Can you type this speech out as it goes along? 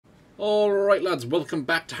Alright lads, welcome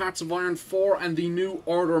back to Hearts of Iron 4 and the new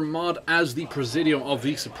Order mod as the Presidium of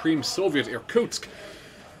the Supreme Soviet Irkutsk.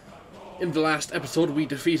 In the last episode we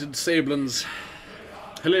defeated Sablin's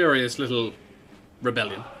hilarious little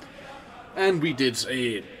rebellion, and we did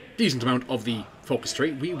a decent amount of the focus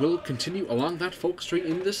tree. We will continue along that focus tree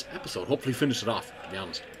in this episode, hopefully finish it off, to be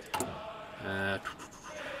honest.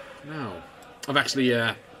 Now, I've actually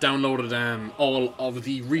downloaded all of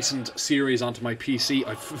the recent series onto my PC.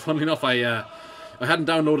 Funnily enough, I hadn't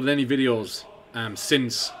downloaded any videos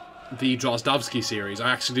since the Drozdovsky series.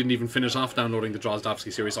 I actually didn't even finish off downloading the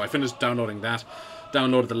Drozdovsky series, so I finished downloading that.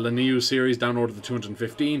 Downloaded the Lineu series, downloaded the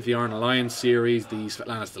 215th, the Iron Alliance series, the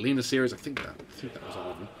Svetlana Stalina series. I think that was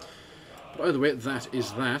all of them. But either way, that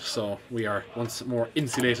is that. So we are once more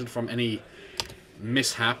insulated from any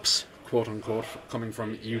mishaps, quote-unquote, coming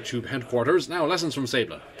from YouTube headquarters. Now, lessons from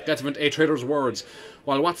Sablin. Getavant A. Traitor's words.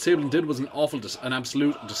 While what Sablin did was an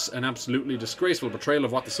absolutely disgraceful betrayal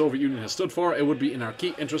of what the Soviet Union has stood for, it would be in our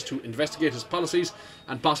key interest to investigate his policies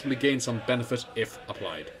and possibly gain some benefit if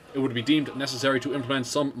applied. It would be deemed necessary to implement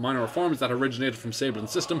some minor reforms that originated from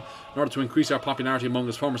Sablin's system in order to increase our popularity among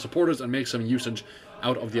his former supporters and make some usage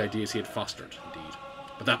out of the ideas he had fostered. Indeed.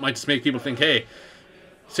 But that might just make people think, hey,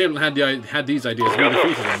 Sablin had these ideas, we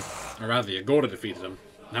defeated him. Or rather, Yagoda defeated him.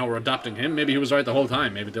 Now we're adopting him. Maybe he was right the whole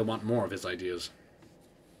time. Maybe they'll want more of his ideas.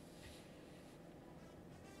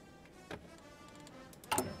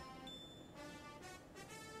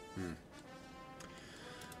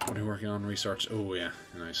 What are you working on? Research. Oh, yeah.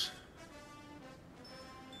 Nice.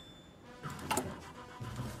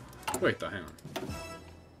 Wait, hang on.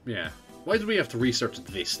 Yeah. Why did we have to research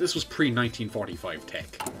this? This was pre-1945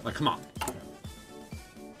 tech. Like, come on.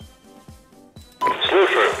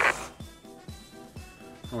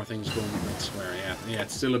 How are things going elsewhere? Yeah,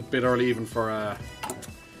 it's still a bit early even for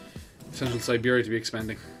Central Siberia to be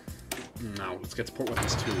expanding. Now, let's get support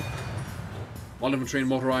weapons too. All infantry and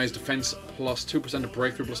motorized defense plus 2% of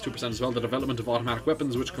breakthrough plus 2% as well. The development of automatic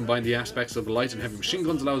weapons, which combine the aspects of light and heavy machine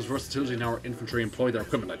guns, allows versatility in our infantry employ their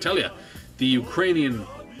equipment. I tell you, the Ukrainian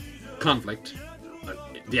conflict,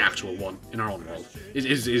 the actual one in our own world,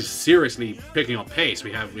 is seriously picking up pace.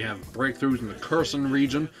 We have breakthroughs in the Kherson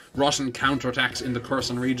region, Russian counterattacks in the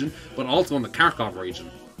Kherson region, but also in the Kharkov region.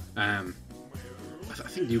 I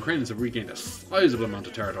think the Ukrainians have regained a sizable amount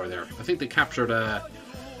of territory there. I think they captured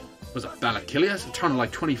was it Balakilia? It's a town of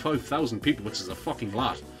like 25,000 people, which is a fucking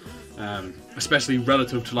lot. Especially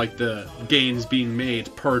relative to like the gains being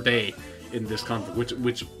made per day in this conflict,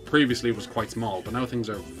 which previously was quite small, but now things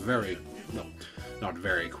are very, well, not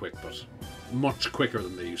very quick, but much quicker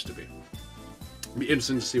than they used to be. It'll be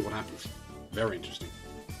interesting to see what happens. Very interesting.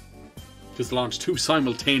 Just launched 2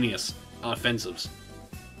 simultaneous offensives.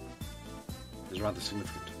 Is rather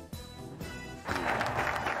significant.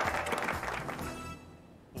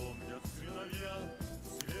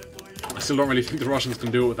 I still don't really think the Russians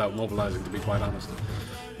can do it without mobilizing, to be quite honest.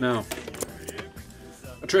 Now,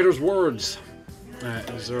 a traitor's words.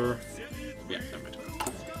 Is there... Yeah, never mind.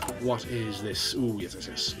 What is this? Ooh,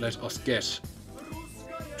 yes. Let us get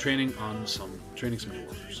training some new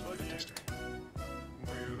workers. Fantastic.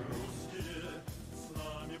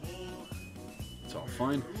 It's all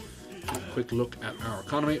fine. Quick look at our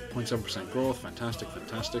economy. 0.7% growth. Fantastic.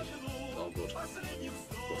 It's all good.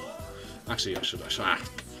 Actually, I should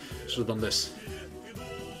have done this.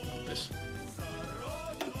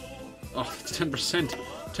 Oh, it's 10%.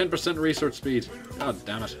 10% research speed. God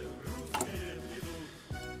damn it.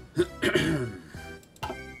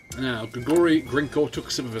 Now, Grigory Grinko took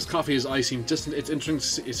a sip of his coffee. His eyes seemed distant. It's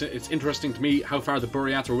interesting to me how far the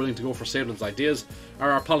Buryats are willing to go for Sablin's ideas.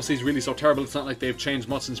 Are our policies really so terrible? It's not like they've changed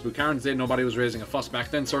much since Bukharin's day. Nobody was raising a fuss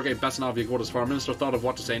back then. Sergei Basanov, Yagoda's foreign minister, thought of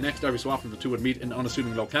what to say next. Every so often the two would meet in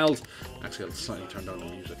unassuming locales. Actually, I'll slightly turn down the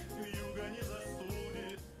music.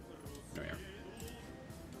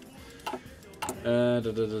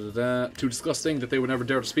 Too disgusting that they would never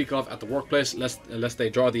dare to speak of at the workplace, lest they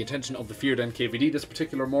draw the attention of the feared NKVD. This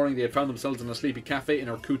particular morning they had found themselves in a sleepy cafe in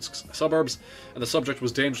Irkutsk's suburbs, and the subject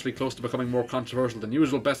was dangerously close to becoming more controversial than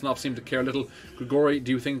usual. Basanov seemed to care little. Grigory,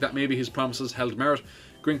 do you think that maybe his promises held merit?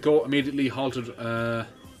 Grinko immediately halted,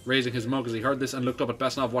 raising his mug as he heard this, and looked up at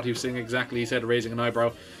Basanov. What he was saying exactly, he said, raising an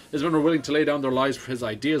eyebrow. His men were willing to lay down their lives for his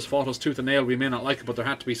ideas, fought us tooth and nail. We may not like it, but there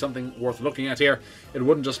had to be something worth looking at here. It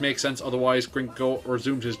wouldn't just make sense otherwise. Grinko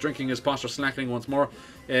resumed his drinking, his posture slackening once more.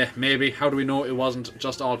 Maybe. How do we know it wasn't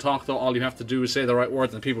just all talk, though? All you have to do is say the right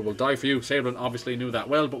words and people will die for you. Sablin obviously knew that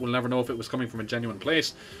well, but we'll never know if it was coming from a genuine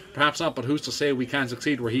place. Perhaps not, but who's to say we can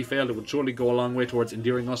succeed where he failed? It would surely go a long way towards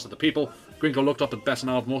endearing us to the people. Gringo looked up at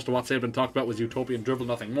Besanov. Most of what Sablin talked about was utopian drivel,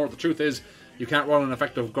 nothing more. The truth is, you can't run an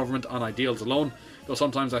effective government on ideals alone, though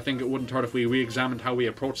sometimes I think it wouldn't hurt if we re-examined how we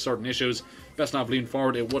approach certain issues. Besanov leaned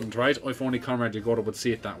forward. It wouldn't, right? If only Comrade Yagoda would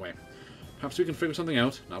see it that way. Perhaps we can figure something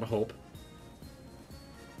out. Not a hope.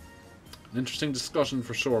 An interesting discussion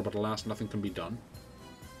for sure, but alas, nothing can be done.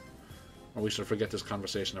 Or we should forget this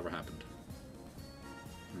conversation ever happened.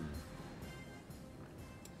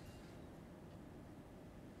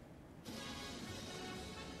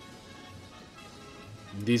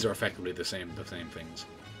 These are effectively the same things.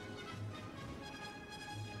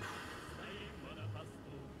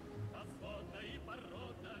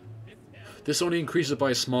 This only increases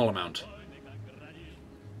by a small amount.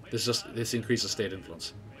 This increases state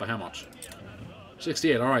influence. By how much?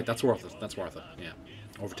 68. All right, that's worth it. That's worth it. Yeah,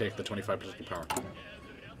 overtake the 25 political power.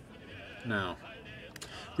 Now,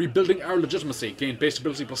 rebuilding our legitimacy. Gain base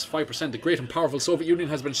stability plus 5%. The great and powerful Soviet Union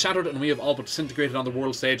has been shattered, and we have all but disintegrated on the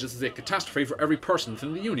world stage. This is a catastrophe for every person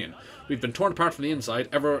within the Union. We've been torn apart from the inside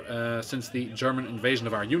ever since the German invasion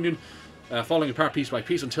of our Union. Falling apart piece by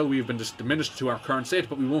piece until we've been diminished to our current state,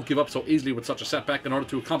 but we won't give up so easily with such a setback. In order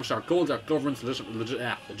to accomplish our goals, our government's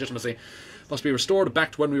legitimacy must be restored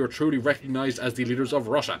back to when we were truly recognised as the leaders of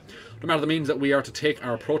Russia. No matter the means that we are to take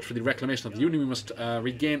our approach for the reclamation of the Union, we must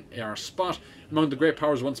regain our spot among the great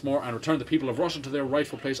powers once more and return the people of Russia to their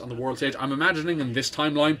rightful place on the world stage. I'm imagining in this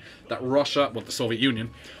timeline that Russia, well, the Soviet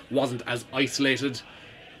Union, wasn't as isolated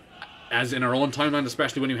as in our own timeline,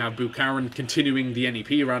 especially when you have Bukharin continuing the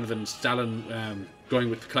NEP rather than Stalin going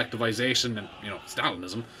with collectivization and, you know,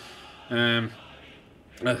 Stalinism.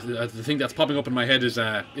 The thing that's popping up in my head is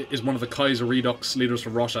one of the Kaiser Redux leaders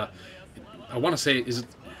from Russia. I want to say, is it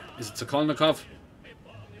Sokolnikov?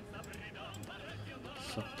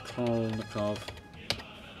 Sokolnikov.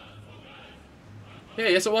 Yeah,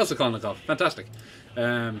 yes, it was Sokolnikov. Fantastic.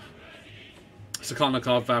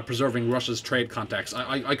 Sokolnikov preserving Russia's trade contacts.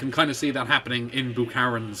 I can kind of see that happening in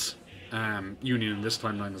Bukharin's union in this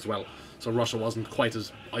timeline as well. So Russia wasn't quite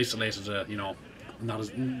as isolated, you know, not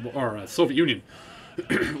as, or Soviet Union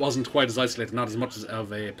wasn't quite as isolated, not as much as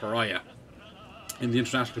of a pariah in the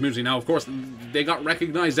international community. Now, of course, they got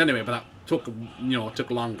recognized anyway, but that took, you know, took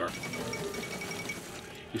longer.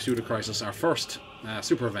 Yasuda Crisis, our first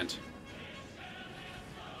super event.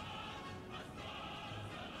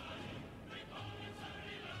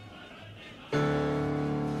 I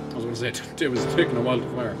was going to say, it was taking a while to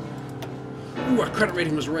fire. Ooh, our credit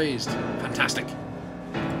rating was raised. Fantastic.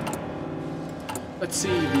 Let's see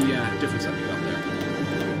the difference that we got there.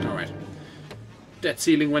 Alright. Debt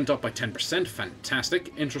ceiling went up by 10%.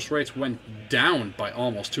 Fantastic. Interest rates went down by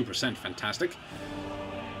almost 2%. Fantastic.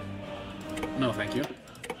 No, thank you.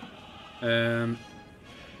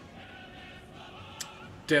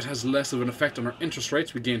 Debt has less of an effect on our interest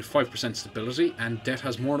rates. We gained 5% stability, and debt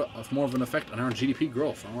has more of an effect on our GDP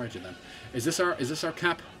growth. Alrighty then. Is this our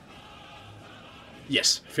cap?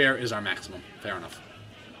 Yes, fair is our maximum. Fair enough.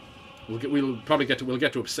 We'll probably get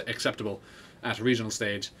to acceptable at regional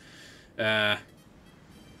stage. We'll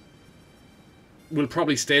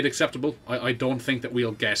probably stay at acceptable. I don't think that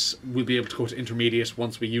we'll be able to go to intermediate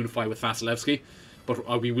once we unify with Vasilevsky,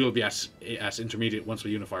 but we will be at intermediate once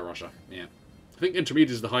we unify Russia. Yeah. I think intermediate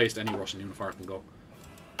is the highest any Russian unifier can go,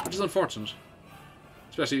 which is unfortunate,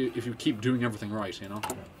 especially if you keep doing everything right, you know.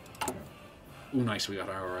 Ooh, nice, we got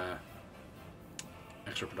our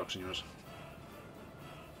extra production unit.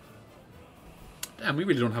 Damn, we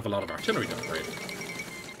really don't have a lot of artillery to upgrade.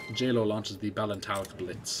 JLo launches the Balantalic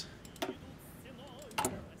Blitz.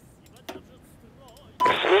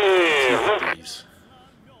 These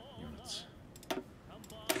units.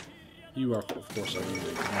 You are, of course, are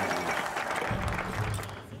using.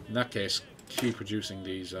 In that case, keep producing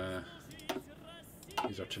these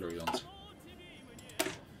artillery guns.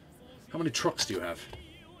 How many trucks do you have?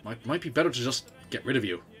 Might be better to just get rid of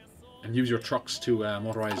you and use your trucks to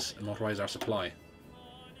motorize our supply.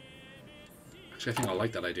 Actually, I think I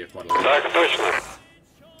like that idea quite a lot.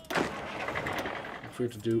 If we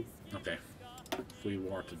were to do, okay, if we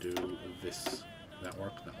were to do this, that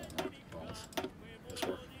work? That won't work. Balls. This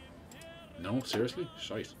work? No, seriously?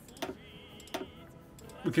 Shite.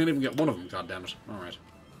 We can't even get one of them. God damn it! All right.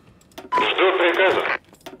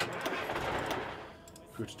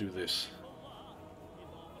 If we were to do this.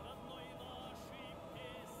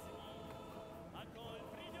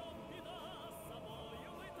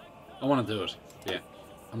 I want to do it. Yeah,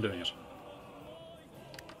 I'm doing it.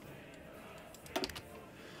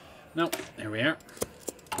 No, there we are.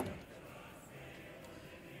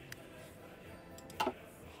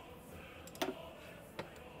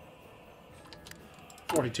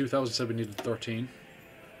 42,000 said we needed 13.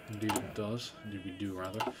 Indeed it does. Indeed we do,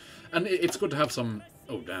 rather. And it's good to have some...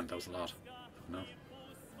 Oh, damn, that was a lot. No.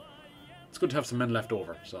 It's good to have some men left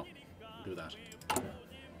over, so we'll do that.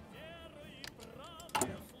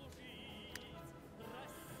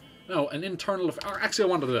 No, an internal... Actually, I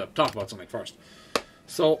wanted to talk about something first.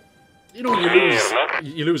 So, you know,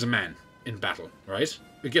 you lose a man in battle, right?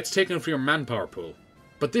 It gets taken from your manpower pool.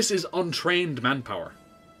 But this is untrained manpower.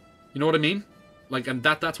 You know what I mean? Like, and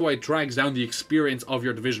that's why it drags down the experience of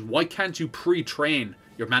your division. Why can't you pre-train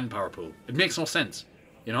your manpower pool? It makes no sense,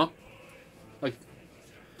 you know?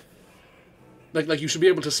 Like you should be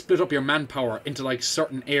able to split up your manpower into like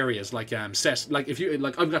certain areas, like like if you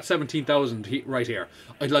like I've got 17,000 right here.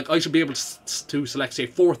 I should be able to select say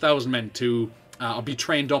 4,000 men to be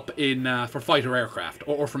trained up in for fighter aircraft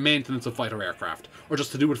or for maintenance of fighter aircraft or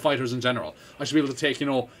just to do with fighters in general. I should be able to take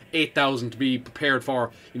 8,000 to be prepared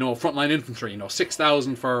for frontline infantry,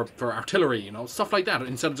 6,000 for artillery, stuff like that,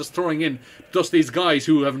 instead of just throwing in just these guys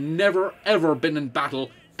who have never ever been in battle.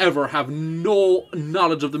 Ever have no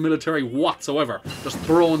knowledge of the military whatsoever. Just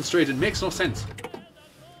thrown straight in. Makes no sense.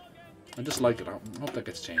 I just like it. I hope that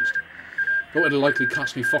gets changed. Though it'll likely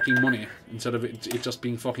cost me fucking money instead of it just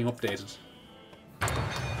being fucking updated.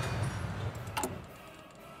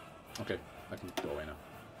 Okay, I can go away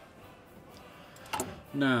now.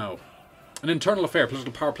 Now, an internal affair.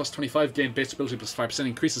 Political power plus 25, gain base stability plus 5%,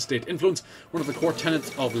 increases state influence. One of the core tenets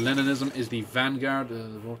of Leninism is the vanguard.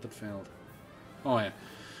 The vote that failed. Oh yeah.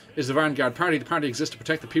 Is the vanguard party. The party exists to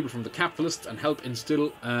protect the people from the capitalists and help instill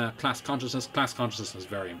class consciousness. Class consciousness is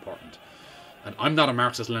very important. And I'm not a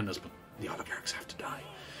Marxist-Leninist, but the oligarchs have to die.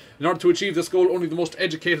 In order to achieve this goal, only the most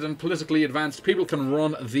educated and politically advanced people can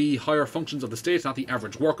run the higher functions of the state, not the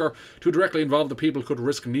average worker. To directly involve the people could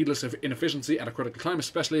risk needless inefficiency at a critical time,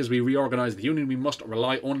 especially as we reorganize the union. We must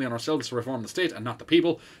rely only on ourselves to reform the state and not the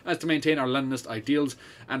people, as to maintain our Leninist ideals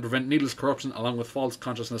and prevent needless corruption along with false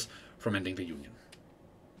consciousness from ending the union.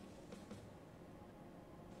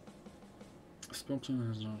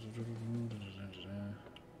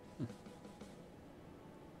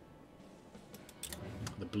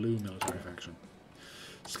 The blue military faction.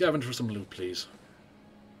 Scavenge for some loot, please.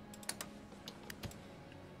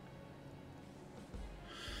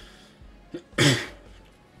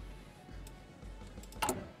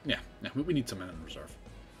 Yeah, we need some men in reserve.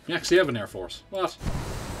 We actually have an air force. What?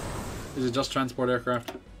 Is it just transport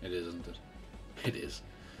aircraft? It is, isn't it? It is.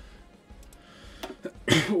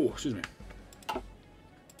 Oh, excuse me.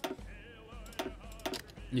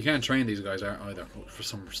 You can't train these guys either, for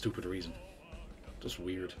some stupid reason. Just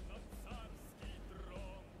weird.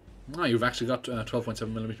 Ah, you've actually got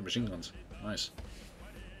 12.7mm machine guns. Nice.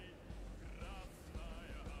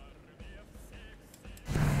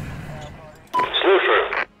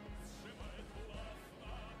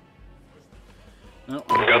 No,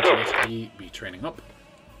 we be training up.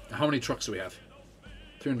 How many trucks do we have?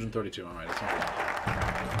 332. Alright, that's not bad.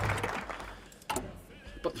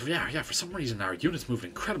 But yeah, for some reason our units moved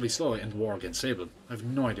incredibly slow in the war against Sablin. I have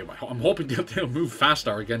no idea why. I'm hoping they'll move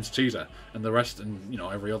faster against Cheetah and the rest and,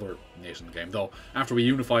 every other nation in the game. Though, after we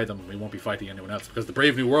unify them, we won't be fighting anyone else because the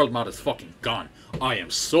Brave New World mod is fucking gone. I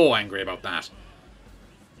am so angry about that.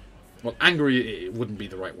 Well, angry it wouldn't be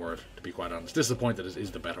the right word, to be quite honest. Disappointed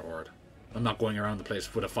is the better word. I'm not going around the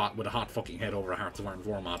place with a hot fucking head over a Hearts of Iron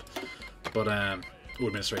 4 mod. But,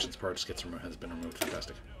 Administration's Purge has been removed.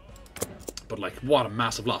 Fantastic. But, like, what a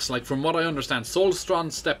massive loss. Like, from what I understand,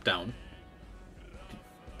 Solstron stepped down.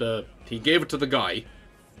 He gave it to the guy.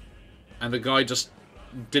 And the guy just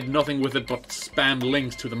did nothing with it but spammed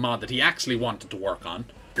links to the mod that he actually wanted to work on.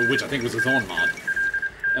 Which I think was his own mod.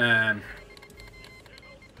 And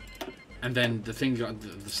then the thing,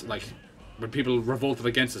 like, when people revolted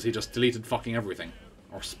against us, he just deleted fucking everything.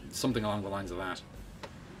 Or something along the lines of that.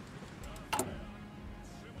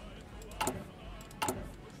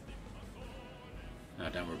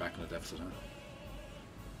 Damn, we're back in the deficit, huh?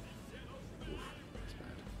 Oof, that's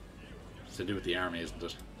bad. It's to do with the army, isn't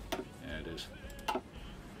it? Yeah, it is.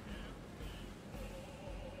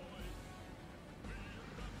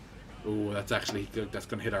 Oh, that's actually good. That's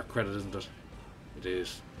going to hit our credit, isn't it? It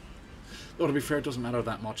is. Though, to be fair, it doesn't matter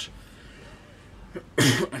that much.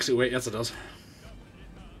 Actually, wait, yes it does.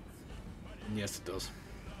 Yes, it does.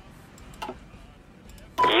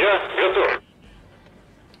 Yeah,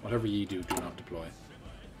 whatever ye do, do not deploy.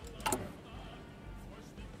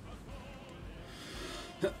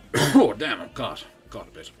 Oh, damn, oh god. God,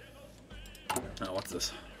 a bit. Now, what's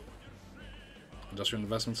this? Industrial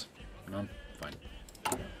investments? No? Fine.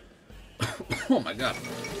 Oh my god.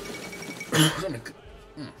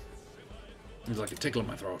 It's like a tickle in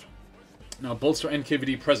my throat. Now, bolster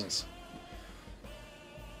NKVD presence.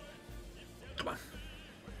 Come on.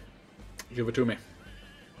 Give it to me.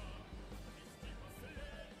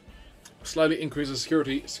 Slightly increases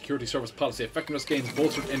security service policy effectiveness, gains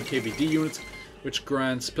bolstered NKVD units, which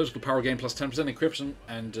grants political power gain plus 10% encryption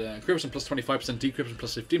and encryption plus 25%, decryption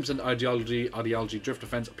plus 15%, ideology drift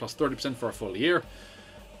defense plus 30% for a full year.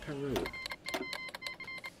 Peru.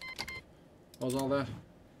 What was all that?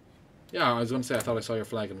 Yeah, I was going to say I thought I saw your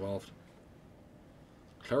flag involved.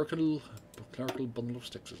 Clerical bundle of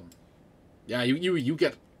sticks or something. Yeah, you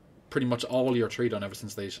get pretty much all your tree done ever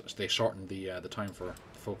since they shortened the time for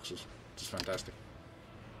focuses. It's fantastic.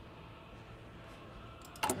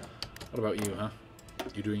 What about you, huh?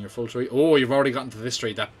 You doing your full tree? Oh, you've already gotten to this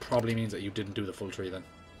tree. That probably means that you didn't do the full tree then.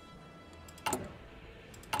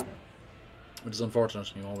 Which is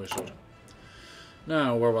unfortunate. You always should.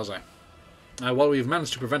 Now, where was I? While we've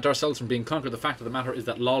managed to prevent ourselves from being conquered, the fact of the matter is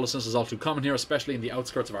that lawlessness is all too common here, especially in the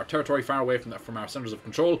outskirts of our territory, far away from our centres of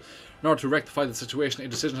control. In order to rectify the situation, a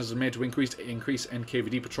decision has been made to increase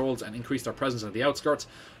NKVD patrols and increase their presence at the outskirts.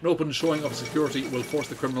 An open showing of security will force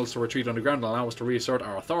the criminals to retreat underground and allow us to reassert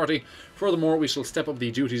our authority. Furthermore, we shall step up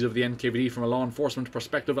the duties of the NKVD from a law enforcement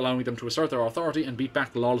perspective, allowing them to assert their authority and beat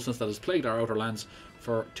back the lawlessness that has plagued our outer lands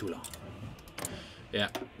for too long. Yeah,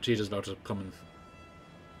 Cheetah's about to come and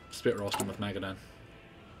spit roast him with Magadan.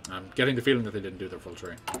 I'm getting the feeling that they didn't do their full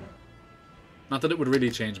tree. Not that it would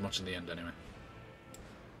really change much in the end, anyway.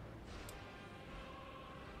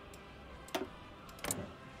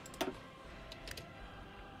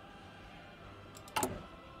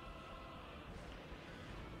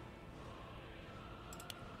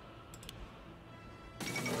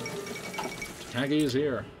 Takagi is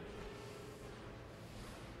here.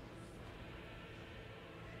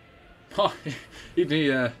 Oh,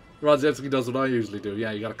 Vasilevsky does what I usually do.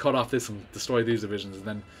 Yeah, you got to cut off this and destroy these divisions, and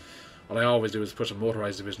then what I always do is push a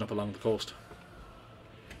motorized division up along the coast.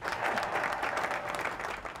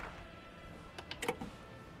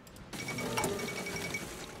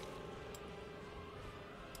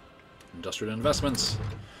 Industrial investments.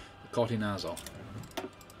 Kotinazo.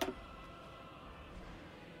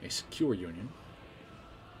 A secure union.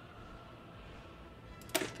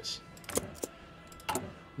 This.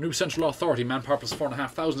 New central authority, manpower plus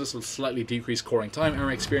 4,500. This will slightly decrease coring time.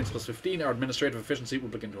 Army experience plus 15. Our administrative efficiency will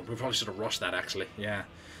begin to improve. Probably should have rushed that, actually. Yeah,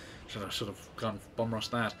 should have gone bum rushed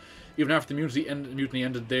that. Even after the mutiny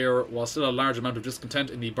ended, there was still a large amount of discontent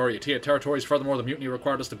in the Buryatia territories. Furthermore, the mutiny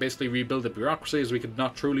required us to basically rebuild the bureaucracy, as we could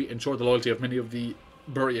not truly ensure the loyalty of many of the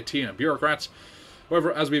Buryatia bureaucrats.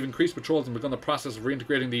 However, as we've increased patrols and begun the process of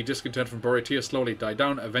reintegrating, the discontent from Buryatia slowly died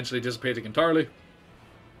down, eventually dissipating entirely.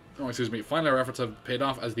 Oh, excuse me. Finally, our efforts have paid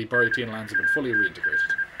off as the Buryatian lands have been fully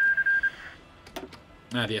reintegrated.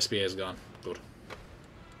 Ah, the SPA is gone. Good.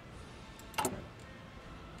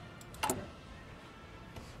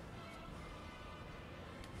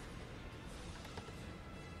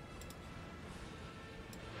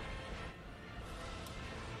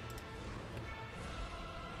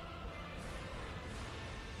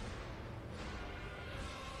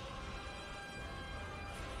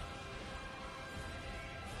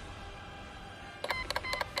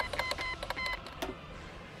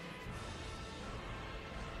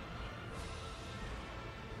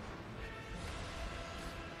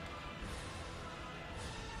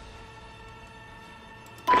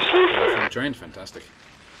 Trained, fantastic.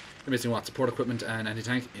 You're missing what? Support equipment and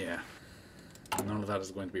anti-tank? Yeah. None of that is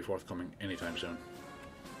going to be forthcoming anytime soon.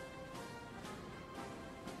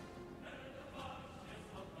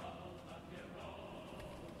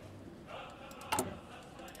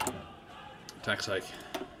 Tax hike.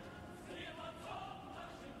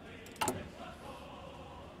 I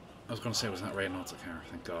was going to say, was that rain? No, it's a car,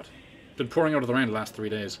 thank God. Been pouring out of the rain the last 3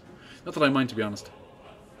 days. Not that I mind, to be honest.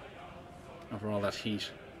 After all that heat.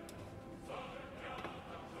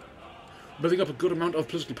 Building up a good amount of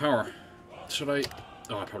political power. Should I...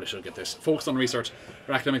 Oh, I probably should get this. Focus on research.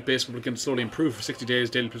 Our academic base will begin to slowly improve for 60 days.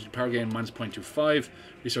 Daily political power gain minus 0.25.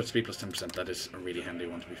 Research speed plus 10%. That is a really handy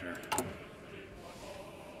one, to be fair.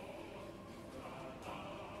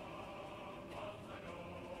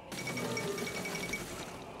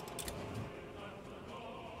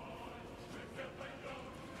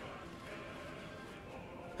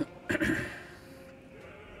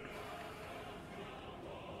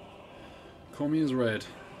 Comey is red.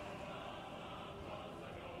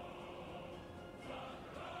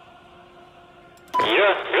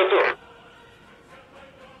 Я готов.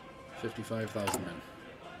 55,000 men.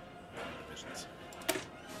 Divisions.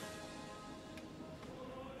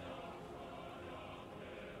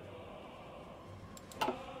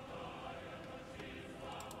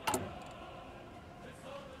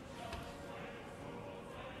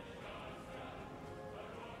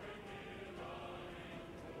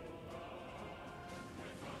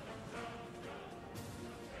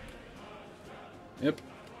 Yep.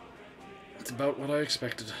 That's about what I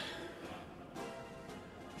expected.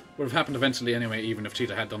 Would have happened eventually anyway, even if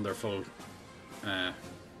Cheetah had done their full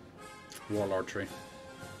Warlord tree.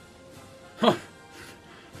 Huh!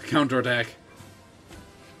 Counterattack.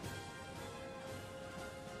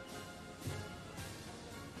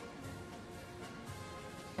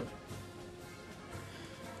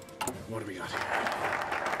 What do we got here?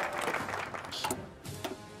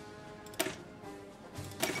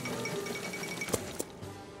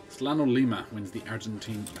 Solano Lima wins the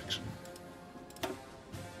Argentine election.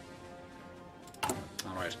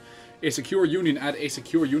 Alright. A secure union. Add a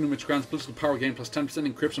secure union which grants political power gain plus 10%,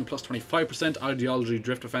 encryption plus 25%, ideology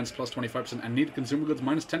drift defense plus 25%, and needed consumer goods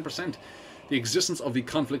minus 10%. The existence of the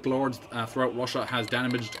conflict lords throughout Russia has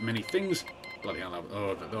damaged many things. Bloody hell,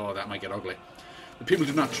 oh, that might get ugly. The people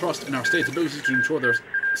do not trust in our state's ability to ensure their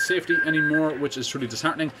safety anymore, which is truly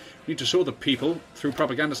disheartening. We need to show the people, through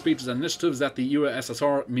propaganda speeches and initiatives, that the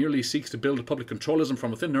USSR merely seeks to build public controlism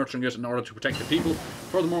from within, nurturing it in order to protect the people.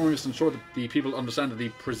 Furthermore, we must ensure that the people understand that the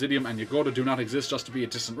Presidium and Yagoda do not exist just to be a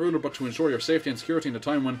distant ruler, but to ensure your safety and security in a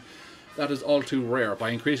time when that is all too rare.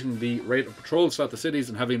 By increasing the rate of patrols throughout the cities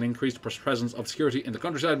and having an increased presence of security in the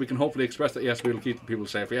countryside, we can hopefully express that, yes, we will keep the people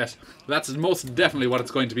safe. Yes, that's most definitely what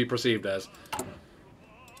it's going to be perceived as.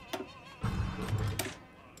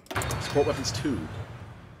 Support weapons 2.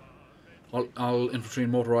 All infantry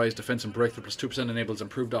and motorized defense and breakthrough plus 2% enables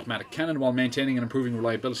improved automatic cannon while maintaining and improving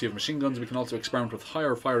reliability of machine guns. We can also experiment with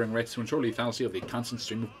higher firing rates to ensure lethality of the constant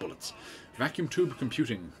stream of bullets. Vacuum tube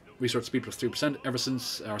computing. Research speed plus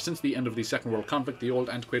 3%. Since the end of the Second World Conflict, the old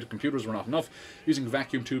antiquated computers were not enough. Using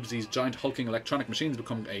vacuum tubes, these giant hulking electronic machines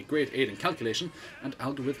become a great aid in calculation and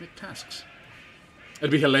algorithmic tasks.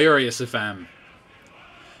 It'd be hilarious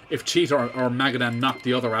if Cheetah or Magadan knocked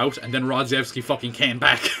the other out, and then Vasilevsky fucking came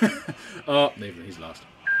back. Oh, he's lost.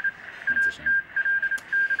 That's a shame.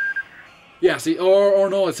 Yeah, see, or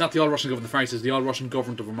no, it's not the All-Russian government of France, it's the All-Russian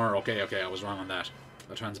government of Amur. Okay, I was wrong on that.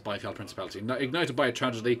 The Trans-Baikal Principality. Ignited by a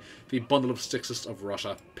tragedy, the bundle of sixes of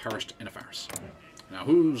Russia perished in a farce. Now,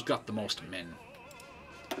 who's got the most men?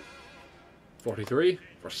 43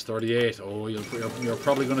 versus 38. Oh, you're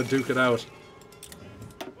probably going to duke it out.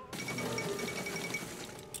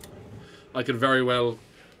 I could very well,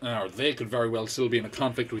 or they could very well still be in a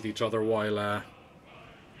conflict with each other while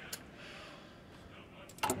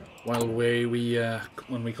when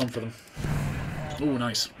we come for them. Oh,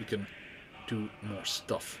 nice. We can do more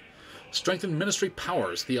stuff. Strengthen ministry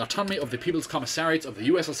powers. The autonomy of the People's Commissariats of the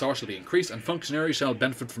USSR shall be increased, and functionaries shall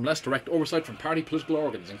benefit from less direct oversight from party political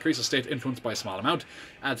organs. Increase the state influence by a small amount.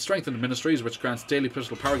 Add strengthened ministries, which grants daily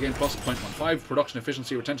political power gain plus 0.15, production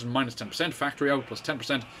efficiency retention minus 10%, factory out plus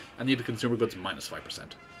 10%, and needed consumer goods minus 5%.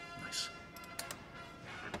 Nice.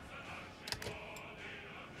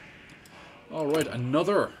 Alright,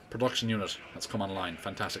 another production unit that's come online.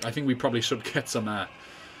 Fantastic. I think we probably should get some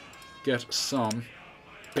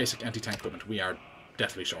basic anti-tank equipment. We are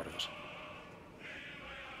definitely short of it.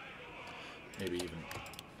 Maybe even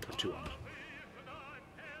put 2 on it.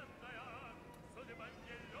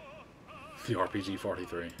 The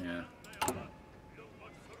RPG-43, yeah.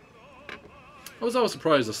 I was always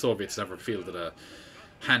surprised the Soviets never fielded a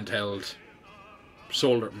handheld,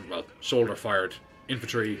 shoulder-fired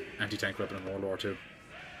infantry anti-tank weapon in World War II.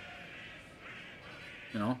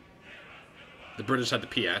 You know? The British had the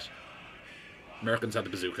Piat. Americans had the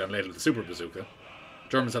bazooka, and later the super bazooka.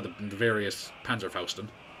 Germans had the various Panzerfausten.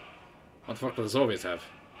 What the fuck do the Soviets have?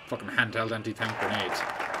 Fucking handheld anti-tank grenades.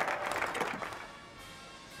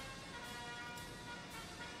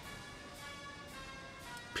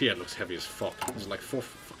 Piat looks heavy as fuck. It's like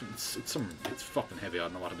it's fucking heavy. I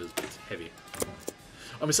don't know what it is, but it's heavy.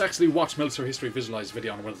 I must actually watch military history visualized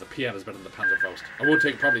video on whether the Piat is better than the Panzerfaust. I would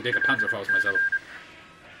probably take a Panzerfaust myself.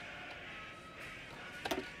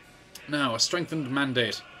 Now, a strengthened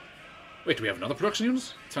mandate. Wait, do we have another production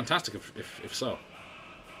unit? It's fantastic if so.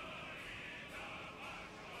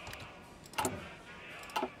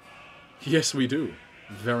 Yes, we do.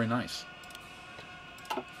 Very nice.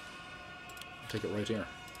 I'll take it right here.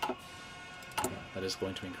 That is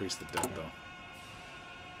going to increase the debt, though.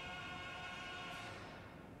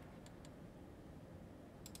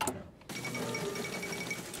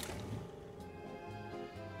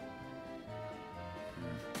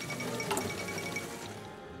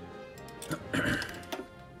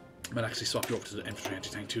 I might actually swap you over to the infantry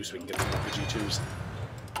anti-tank too, so we can get some RPG-2s.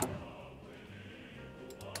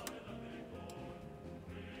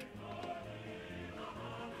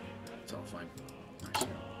 It's all fine. Nice.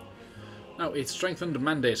 Now, it strengthened the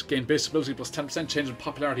mandate, gained base stability plus 10%, change in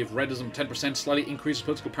popularity of redism 10%, slightly increased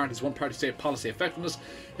political parties' one-party state policy effectiveness.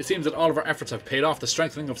 It seems that all of our efforts have paid off. The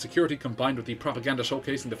strengthening of security combined with the propaganda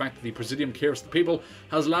showcasing the fact that the Presidium cares for the people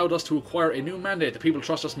has allowed us to acquire a new mandate. The people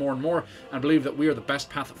trust us more and more and believe that we are the best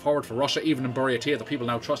path forward for Russia. Even in Buryatia, the people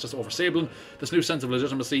now trust us over Sablin. This new sense of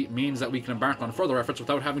legitimacy means that we can embark on further efforts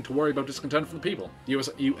without having to worry about discontent from the people. The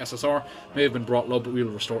USSR may have been brought low, but we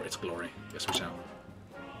will restore its glory. Yes, we shall.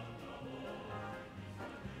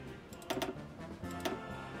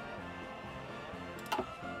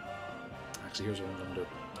 Actually, here's what I'm going to do.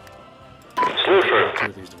 Two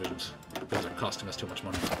of these divisions, because they're costing us too much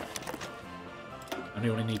money. And we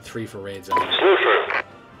only need 3 for raids anyway.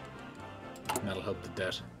 And that'll help the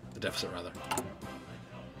deficit rather.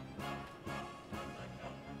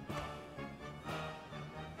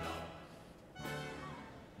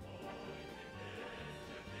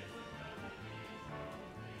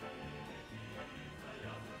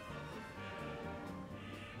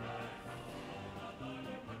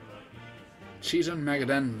 Cheetah,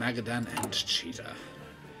 Magadan, and Cheetah.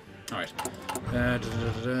 Alright.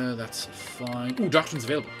 That's fine. Ooh, Doctrine's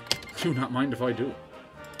available. Do not mind if I do.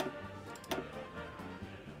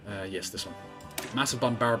 Yes, this one. Massive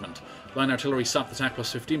Bombardment. Line Artillery, soft attack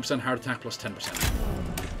plus 15%, hard attack plus 10%.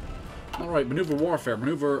 Alright, Maneuver Warfare.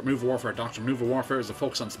 Maneuver Warfare Doctrine. Maneuver Warfare is a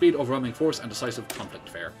focus on speed, overwhelming force, and decisive conflict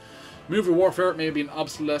fare. Maneuver Warfare may be an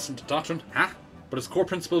obsolescent doctrine. But its core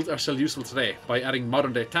principles are still useful today. By adding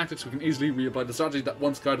modern-day tactics, we can easily reapply the strategy that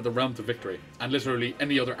once guided the realm to victory, and literally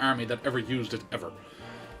any other army that ever used it ever.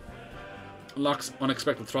 Unlocks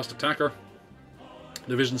Unexpected Thrust Attacker.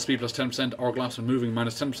 Division speed plus 10%, Orglops when moving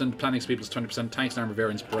minus 10%, planning speed plus 20%, tanks and armor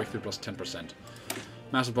variance breakthrough plus 10%.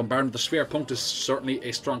 Massive Bombardment. The Sphere Punct is certainly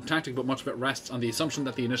a strong tactic, but much of it rests on the assumption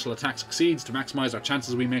that the initial attack succeeds. To maximise our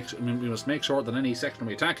chances, we must make sure that any section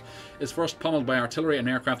we attack is first pummeled by artillery and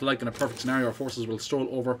aircraft alike. In a perfect scenario, our forces will stroll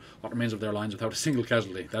over what remains of their lines without a single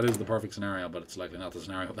casualty. That is the perfect scenario, but it's likely not the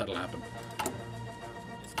scenario that'll happen.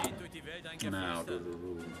 Now,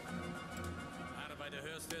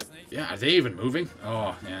 yeah, are they even moving?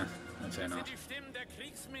 Oh, yeah, I'd say not.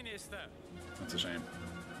 That's a shame.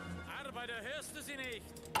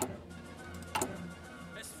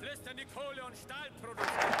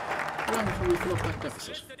 How long before we fill up that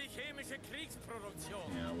deficit?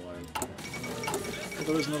 Yeah, a while. But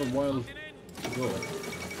there is another while to go.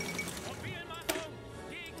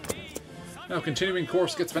 Now, continuing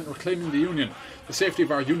course gets meant reclaiming the Union. The safety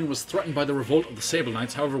of our Union was threatened by the revolt of the Sable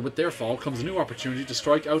Knights. However, with their fall comes a new opportunity to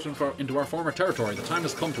strike out into our former territory. The time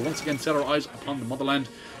has come to once again set our eyes upon the motherland,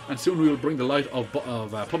 and soon we will bring the light of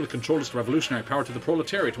public controlist revolutionary power to the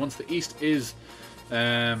proletariat. Once the East is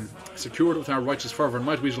secured with our righteous fervour and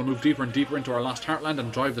might, we shall move deeper and deeper into our lost heartland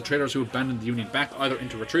and drive the traitors who abandoned the Union back either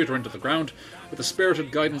into retreat or into the ground. With the spirited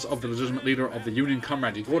guidance of the legitimate leader of the Union,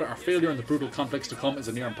 Comrade Yagoda, our failure in the brutal conflicts to come is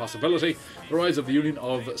a near impossibility. The rise of the Union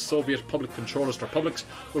of Soviet public controlist republics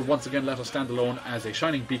will once again let us stand alone as a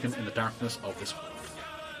shining beacon in the darkness of this world.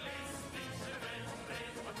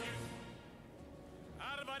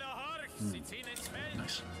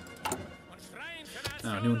 Nice.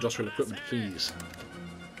 Now, new industrial equipment, please.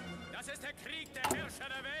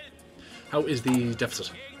 How is the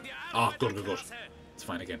deficit? Ah, good. It's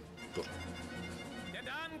fine again. Good.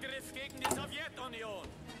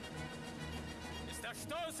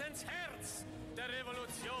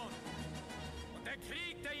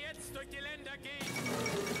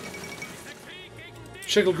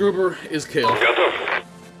 Schicklgruber is killed.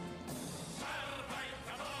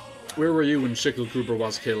 Where were you when Schicklgruber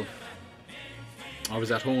was killed? I was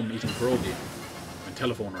at home eating pierogi and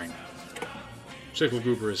telephone rang.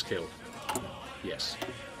 Schicklgruber is killed. Yes.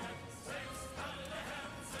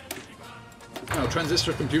 Now,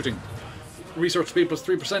 transistor computing. Research speed plus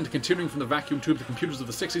 3%. Continuing from the vacuum tube, the computers of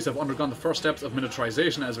the 60s have undergone the first steps of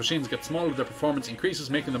miniaturization. As machines get smaller, their performance increases,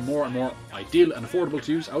 making them more and more ideal and affordable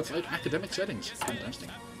to use outside academic settings. Fantastic.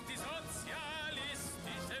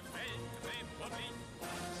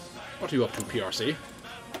 What are you up to, PRC?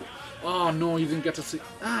 Oh no, you didn't get to see.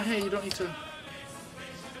 Ah, hey, you don't need to.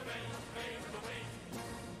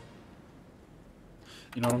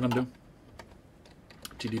 You know what I'm gonna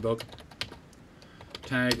do? TDbug.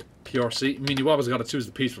 Tag PRC. I mean, you always gotta choose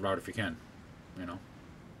the peaceful route if you can. You know.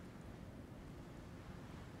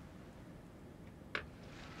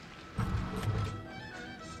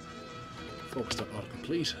 Focus on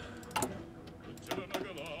autocomplete.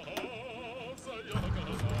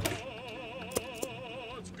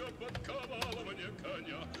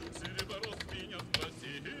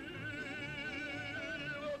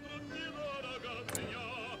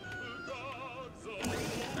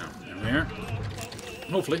 Now, down here.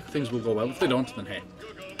 Hopefully, things will go well. If they don't, then hey,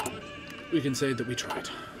 we can say that we tried.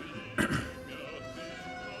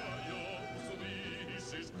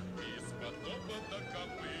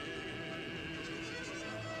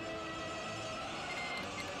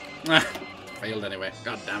 Failed anyway.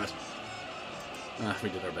 God damn it. We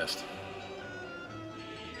did our best.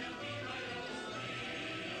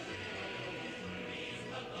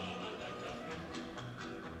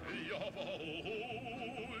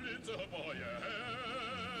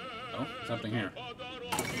 Oh, what's happening here?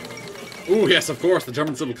 Oh, yes, of course, the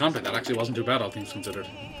German civil conflict. That actually wasn't too bad, all things considered.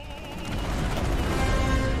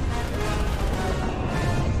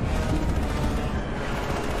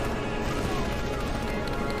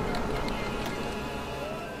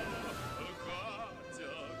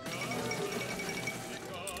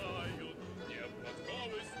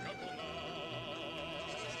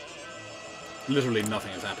 Literally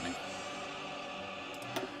nothing is happening.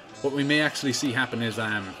 What we may actually see happen is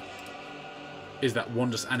that one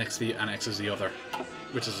just annexes the other,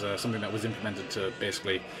 which is something that was implemented to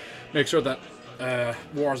basically make sure that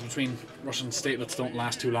wars between Russian statelets don't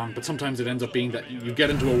last too long. But sometimes it ends up being that you get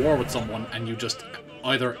into a war with someone and you just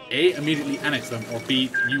either A, immediately annex them, or B,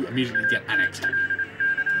 you immediately get annexed.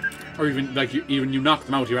 Or even like you knock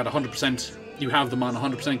them out, you're at 100%, you have them on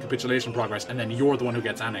 100% capitulation progress, and then you're the one who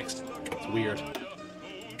gets annexed. It's weird.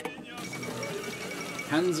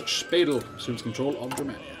 Hans Spadel assumes control of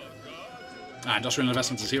Germania. Industrial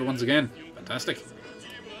investments is here once again. Fantastic.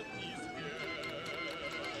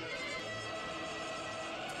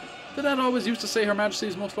 Did that always used to say Her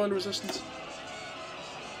Majesty's Most Loyal Resistance?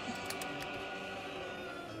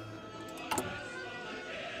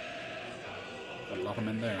 Got a lot of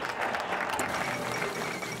men there.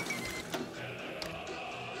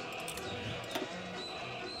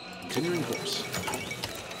 Continuing course.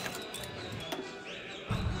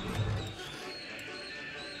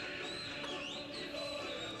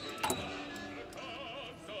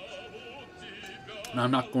 Now,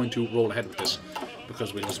 I'm not going to roll ahead with this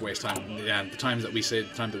because we'll just waste time. Yeah, the time that we save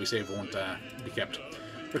won't be kept.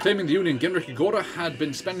 Proclaiming the Union, Genrikh Yagoda had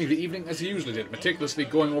been spending the evening as he usually did, meticulously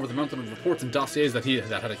going over the mountain of reports and dossiers that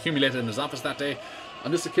had accumulated in his office that day. On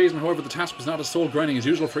this occasion, however, the task was not as soul-grinding as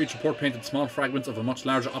usual, for each report painted small fragments of a much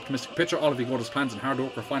larger optimistic picture. All of Yagoda's plans and hard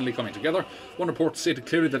work were finally coming together. One report stated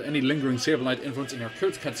clearly that any lingering Sablin influence in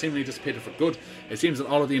Irkutsk had seemingly dissipated for good. It seems that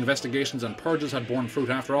all of the investigations and purges had borne fruit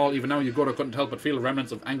after all. Even now, Yagoda couldn't help but feel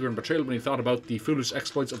remnants of anger and betrayal when he thought about the foolish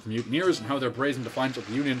exploits of the mutineers and how their brazen defiance of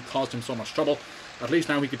the Union caused him so much trouble. At least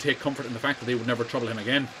now he could take comfort in the fact that they would never trouble him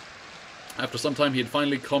again. After some time, he had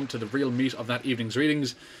finally come to the real meat of that evening's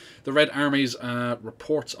readings. The Red Army's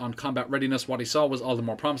reports on combat readiness. What he saw was all the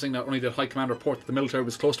more promising. Not only did High Command report that the military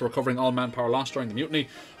was close to recovering all manpower lost during the mutiny,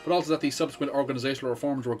 but also that the subsequent organisational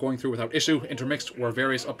reforms were going through without issue. Intermixed were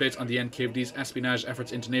various updates on the NKVD's espionage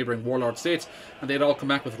efforts into neighbouring warlord states, and they had all come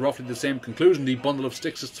back with roughly the same conclusion. The bundle of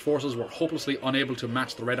Stixist forces were hopelessly unable to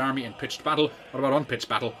match the Red Army in pitched battle. What about unpitched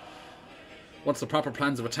battle? Once the proper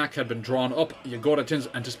plans of attack had been drawn up, Yagoda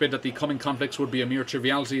anticipated that the coming conflicts would be a mere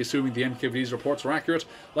triviality, assuming the NKVD's reports were accurate.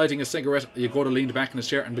 Lighting a cigarette, Yagoda leaned back in his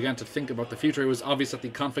chair and began to think about the future. It was obvious that the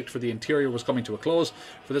conflict for the interior was coming to a close.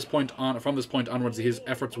 From this point onwards, his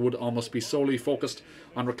efforts would almost be solely focused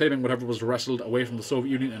on reclaiming whatever was wrestled away from the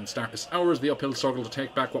Soviet Union in its darkest hours. The uphill struggle to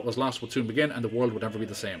take back what was lost would soon begin, and the world would never be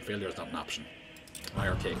the same. Failure is not an option.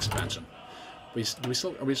 IRK expansion. Are we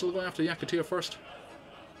still going after Yakutia first?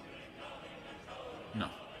 No.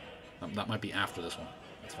 That might be after this one.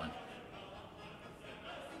 That's fine.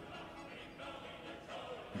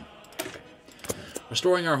 Okay.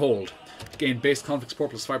 Restoring our hold. Gain base conflict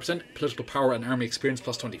support plus 5%, political power and army experience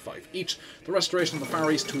plus 25 each. The restoration of the Far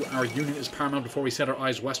East to our Union is paramount before we set our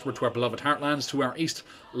eyes westward to our beloved heartlands. To our east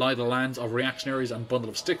lie the lands of reactionaries and bundle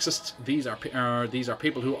of Stixists. These are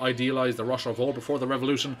people who idealise the Russia of old before the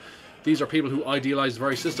revolution. These are people who idealise the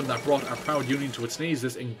very system that brought our proud Union to its knees.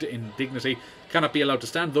 This indignity cannot be allowed to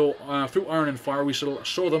stand, though. Through iron and fire we shall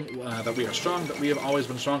show them that we are strong, that we have always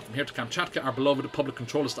been strong. From here to Kamchatka, our beloved public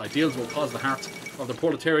controlist ideals will cause the hearts of the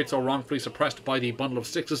proletariat so wrongfully suppressed by the bundle of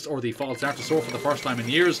Stixists or the false art to soar for the first time in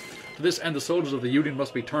years. To this end, the soldiers of the Union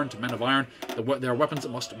must be turned to men of iron. Their weapons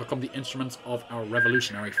must become the instruments of our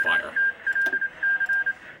revolutionary fire.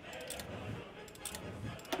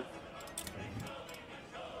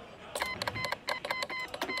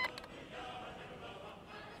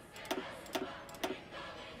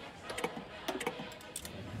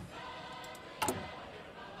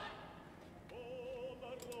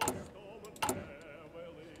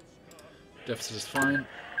 Deficit is fine.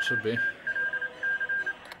 Should be.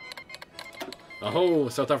 Oh,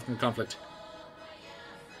 South African conflict.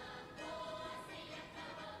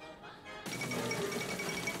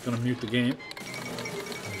 going to mute the game.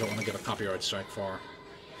 I don't want to get a copyright strike for...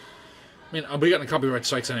 I mean, I'll be getting copyright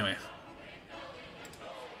strikes anyway.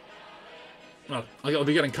 Well, I'll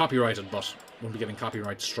be getting copyrighted, but won't be getting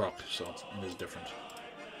copyright struck, so it is different.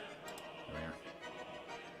 There.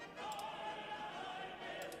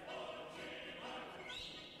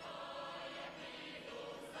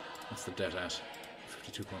 What's the debt at?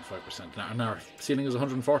 52.5%. Now our ceiling is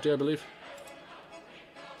 140, I believe.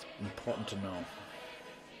 It's important to know.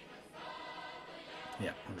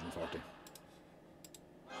 Yeah, 140.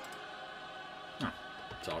 Oh,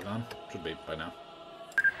 it's all gone. Should be by now.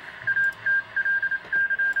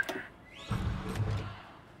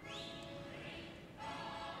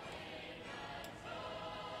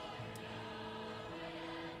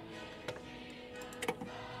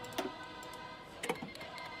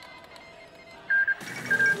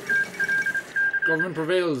 Government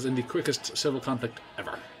prevails in the quickest civil conflict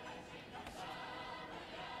ever.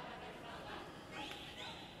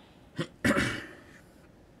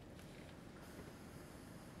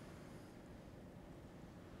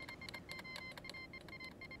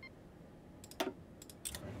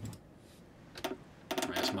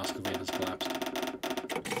 Yes, Muscovy has collapsed.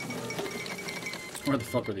 Where the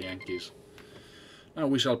fuck are the Yankees? Now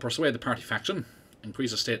we shall persuade the party faction,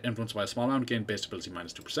 increase the state influence by a small amount, gain base stability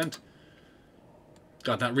minus 2%.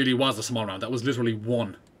 God, that really was a small round. That was literally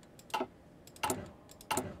 1.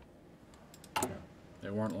 They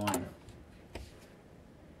weren't lying.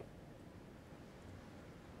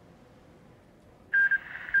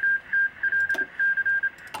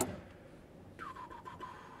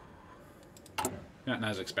 Yeah, and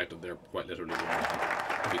as expected, they're quite literally doing nothing.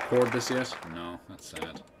 Have you cored this yet? No, that's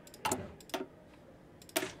sad.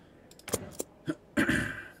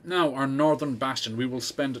 Now, our northern bastion. We will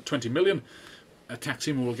spend 20 million.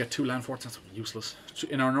 Taksim will get 2 land forts. That's useless.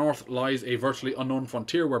 In our north lies a virtually unknown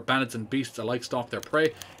frontier where bandits and beasts alike stalk their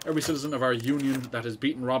prey. Every citizen of our union that is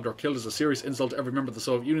beaten, robbed, or killed is a serious insult to every member of the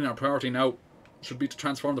Soviet Union. Our priority now should be to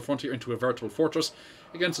transform the frontier into a veritable fortress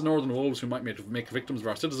against the northern wolves who might make victims of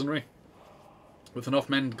our citizenry. With enough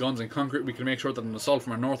men, guns, and concrete, we can make sure that an assault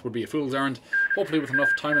from our north would be a fool's errand. Hopefully, with enough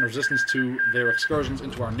time and resistance to their excursions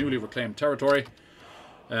into our newly reclaimed territory.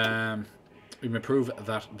 We may prove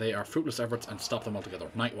that they are fruitless efforts and stop them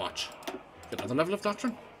altogether. Night Watch. Get another level of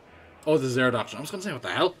doctrine? Oh, this is their doctrine. I was going to say, what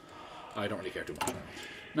the hell? I don't really care too much.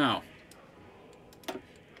 Now.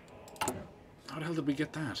 How the hell did we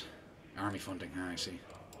get that? Army funding. Ah, I see.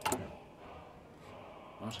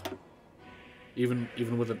 What? Even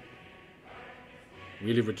with it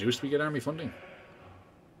really reduced, we get army funding?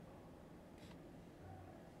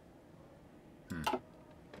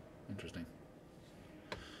 Interesting.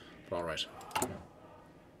 But alright.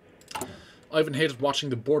 Ivan hated watching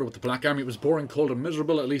the border with the Black Army. It was boring, cold, and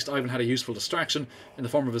miserable. At least Ivan had a useful distraction in the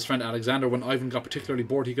form of his friend Alexander. When Ivan got particularly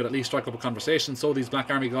bored, he could at least strike up a conversation. So these Black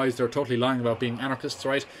Army guys, they're totally lying about being anarchists,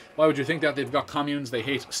 right? Why would you think that? They've got communes, they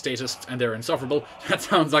hate statists, and they're insufferable. That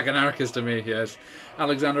sounds like an anarchist to me, yes.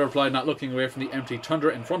 Alexander replied, not looking away from the empty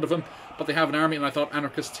tundra in front of him. But they have an army, and I thought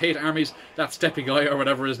anarchists hate armies. That Steppy guy, or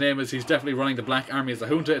whatever his name is, he's definitely running the Black Army as a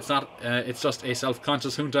junta. It's not, it's just a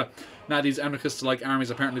self-conscious junta. Now these anarchists like armies.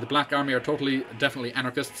 Apparently the Black Army are definitely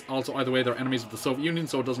anarchists. Also, either way, they're enemies of the Soviet Union,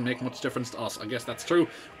 so it doesn't make much difference to us. I guess that's true.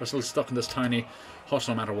 We're still stuck in this tiny hut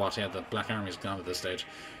no matter what. Yeah, the Black Army is gone at this stage.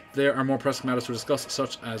 There are more pressing matters to discuss,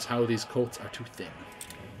 such as how these coats are too thin.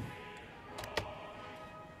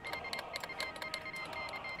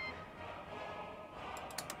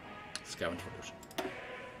 Scavenge for loot.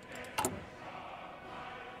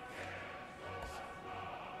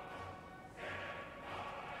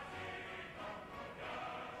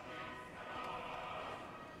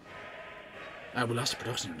 We lost the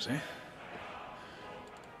production units, eh?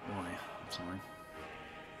 Why? I'm sorry.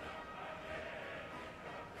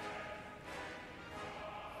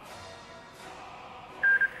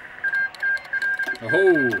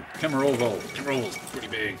 Oh, Kemerovo. Kemerovo's pretty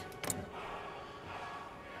big.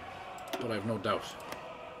 But I have no doubt.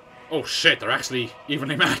 Oh shit, they're actually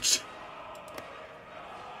evenly matched.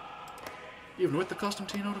 Even with the custom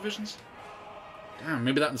TNO divisions? Damn,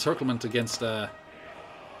 maybe that encirclement against Meng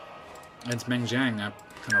Jiang kind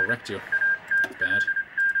of wrecked you. That's bad.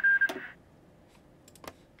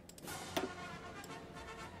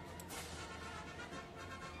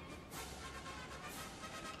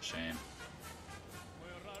 Shame.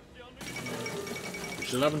 You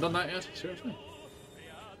still haven't done that yet? Seriously?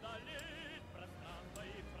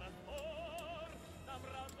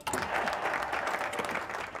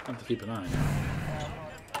 I have to keep an eye on you.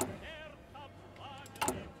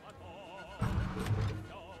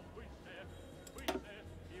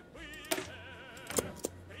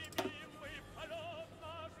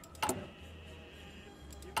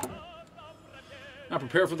 And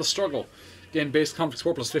prepare for the struggle. Gain base conflict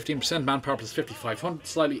support plus 15%, manpower plus 5,500,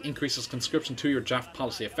 slightly increases conscription 2-year draft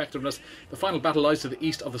policy effectiveness. The final battle lies to the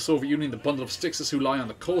east of the Soviet Union, the bundle of Styxes who lie on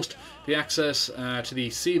the coast. The access to the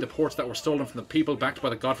sea, the ports that were stolen from the people, backed by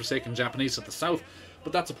the godforsaken Japanese at the south.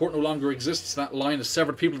 But that support no longer exists. That line is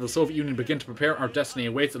severed. People of the Soviet Union begin to prepare. Our destiny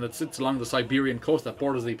awaits, and it sits along the Siberian coast that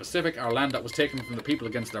borders the Pacific, our land that was taken from the people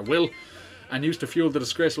against their will and used to fuel the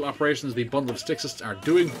disgraceful operations the bundle of Styxists are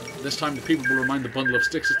doing. This time the people will remind the bundle of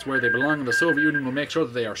Styxists where they belong, and the Soviet Union will make sure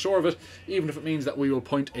that they are sure of it, even if it means that we will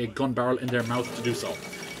point a gun barrel in their mouth to do so.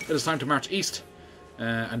 It is time to march east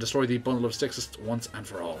and destroy the bundle of Styxists once and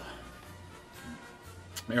for all.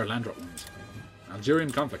 Mayor Landrot wins.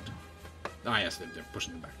 Algerian conflict. Ah yes, they're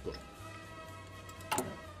pushing them back. Good.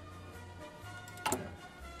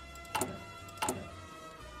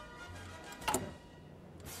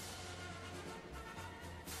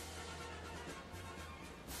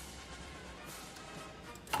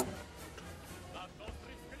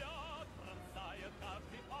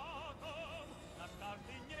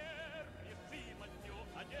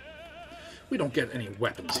 We don't get any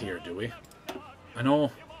weapons here, do we? I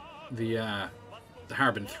know the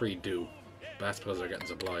Harbin 3 do, but that's because they're getting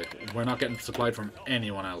supplied. We're not getting supplied from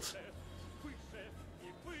anyone else.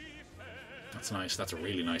 That's nice. That's a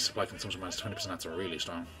really nice supply consumption minus 20%. That's a really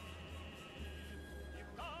strong.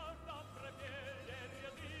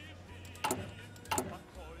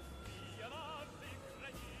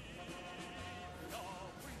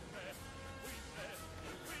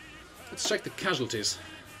 Let's check the casualties.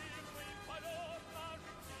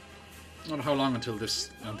 I don't know how long until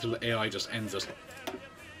the AI just ends it.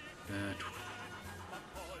 There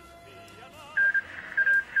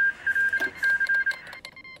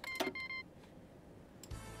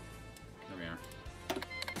we are.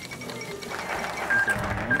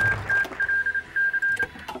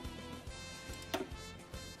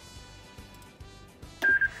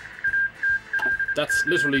 That's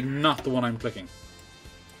literally not the one I'm clicking.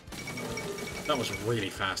 That was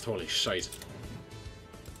really fast, holy shite.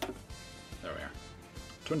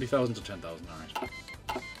 20,000 to 10,000, alright.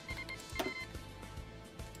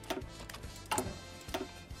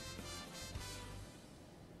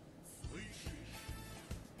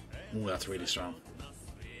 Ooh, that's really strong.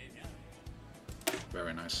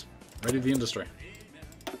 Very nice. Ready the industry.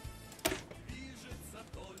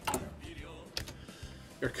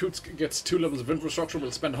 Irkutsk gets 2 levels of infrastructure.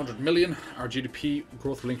 We'll spend 100 million. Our GDP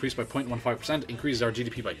growth will increase by 0.15%. Increases our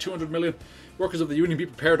GDP by 200 million. Workers of the Union, be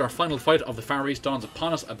prepared. Our final fight of the Far East dawns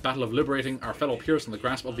upon us. A battle of liberating our fellow peers from the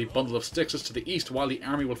grasp of the bundle of Styxes to the east. While the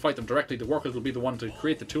army will fight them directly, the workers will be the one to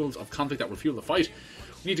create the tools of conflict that will fuel the fight.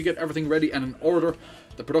 We need to get everything ready and in order.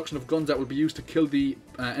 The production of guns that will be used to kill the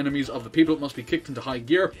enemies of the people must be kicked into high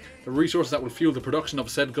gear. The resources that will fuel the production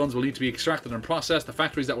of said guns will need to be extracted and processed. The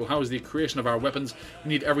factories that will house the creation of our weapons. We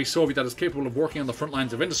need every Soviet that is capable of working on the front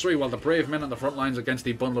lines of industry, while the brave men on the front lines against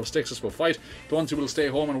the bundle of Styxes will fight. The ones who will stay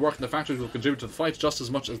home and work in the factories will contribute to the fight just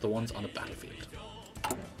as much as the ones on the battlefield.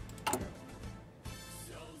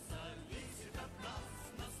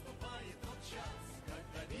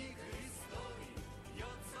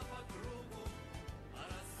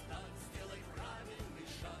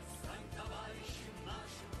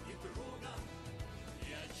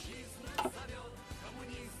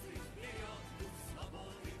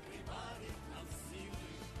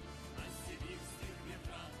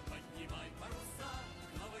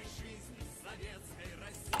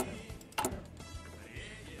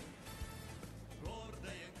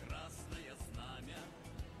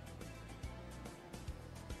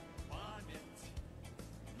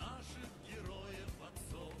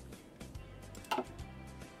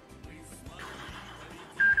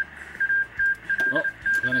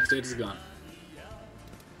 The next stage is gone.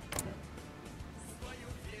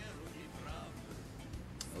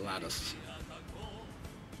 Lattice.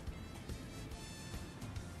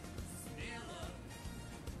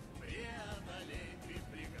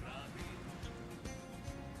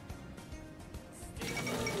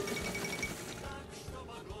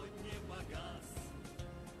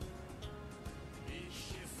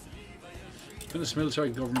 Finnish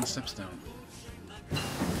military government steps down.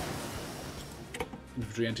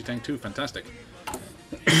 Infantry anti-tank 2, fantastic.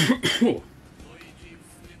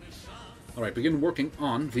 Alright, begin working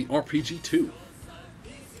on the RPG-2.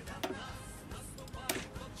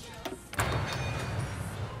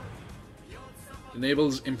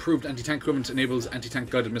 Enables improved anti-tank equipment, enables anti-tank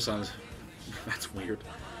guided missiles. That's weird.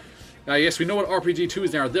 Yes, we know what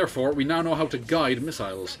RPG-2s are, therefore we now know how to guide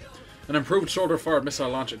missiles. An improved shoulder-fired missile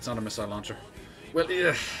launcher. It's not a missile launcher. Well,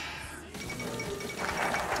 yeah.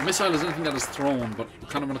 A missile is anything that is thrown, but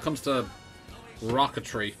kind of when it comes to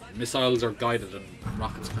rocketry. Missiles are guided and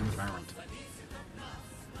rockets kind of aren't.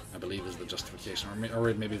 I believe is the justification,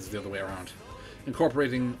 or maybe it's the other way around.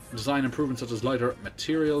 Incorporating design improvements such as lighter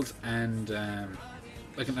materials and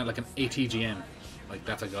like an ATGM, like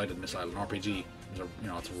that's a guided missile. An RPG,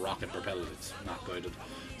 it's rocket propelled. It's not guided.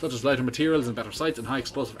 Such as lighter materials and better sights and high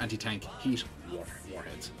explosive anti-tank heat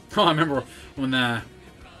warheads. Oh, I remember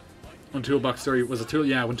when Toolbox Theory was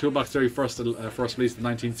when Toolbox Theory first released the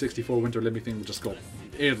 1964 Winter Olympic thing, would just go,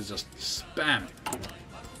 it would just spam.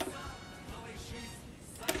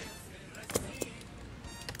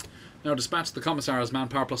 Now dispatch the Commissars,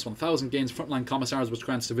 manpower plus 1000, gains frontline Commissars, which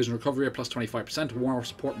grants division recovery rate plus 25%, war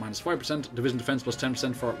support minus 5%, division defense plus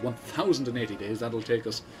 10% for 1080 days. That'll take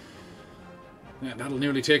us... Yeah, that'll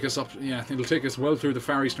nearly take us up... Yeah, I think it'll take us well through the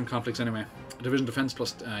Far Eastern conflicts anyway. Division defense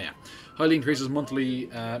plus... Highly increases monthly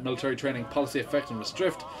military training policy effectiveness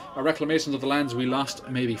drift. Our reclamations of the lands we lost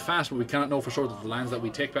may be fast, but we cannot know for sure that the lands that we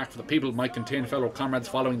take back for the people might contain fellow comrades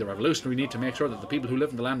following the revolution. We need to make sure that the people who live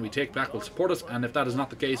in the land we take back will support us, and if that is not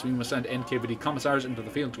the case, we must send NKVD commissars into the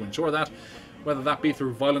field to ensure that, whether that be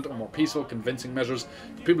through violent or more peaceful, convincing measures.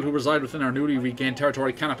 The people who reside within our newly regained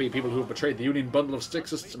territory cannot be people who have betrayed the Union bundle of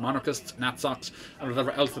Stixists, monarchists, Natsoks, and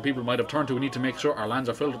whatever else the people might have turned to. We need to make sure our lands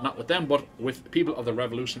are filled not with them, but with people of the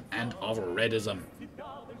revolution and of Redism.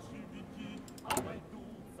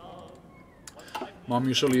 Mom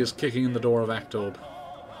usually is kicking in the door of Aktob.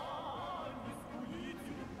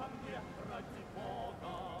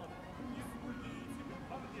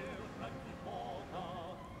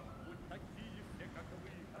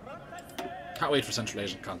 Can't wait for Central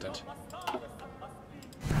Asian content.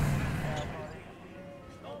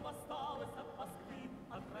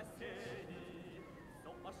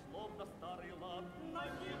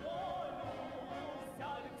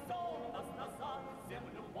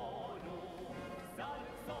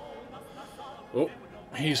 Oh,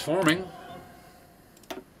 he's forming.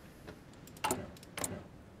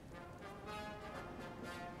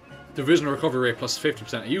 Division recovery rate plus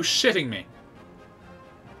 50%. Are you shitting me?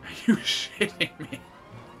 Are you shitting me?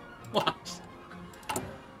 What?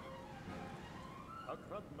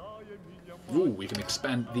 Ooh, we can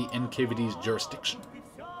expand the NKVD's jurisdiction.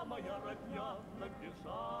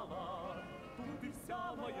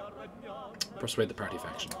 Persuade the party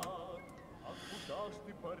faction.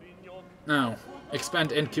 Now,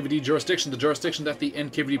 expand NKVD jurisdiction. The jurisdiction that the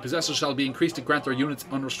NKVD possesses shall be increased to grant their units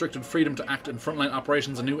unrestricted freedom to act in frontline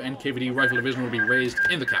operations. A new NKVD rifle division will be raised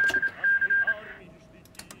in the capital.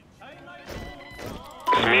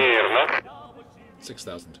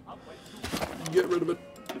 6,000. Get rid of it.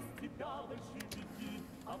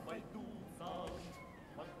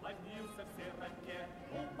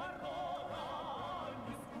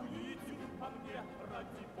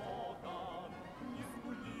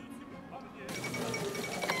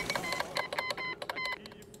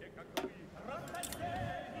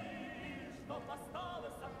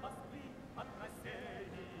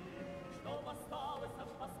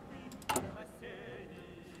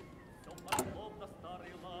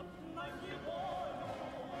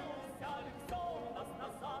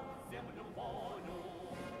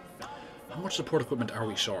 How much support equipment are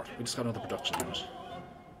we short? We just got another production unit.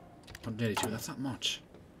 182, that's not much.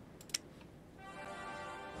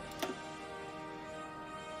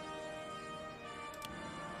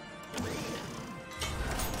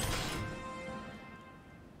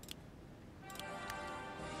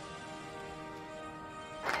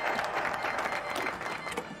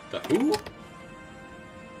 The who?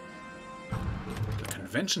 The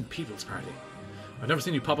Convention People's Party. I've never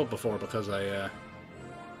seen you pop up before because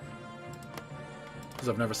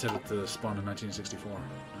I've never said it to spawn in 1964.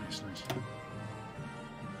 Nice, nice.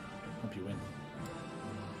 Hope you win.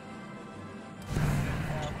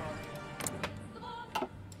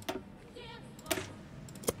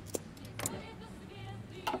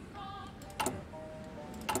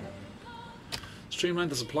 Streamline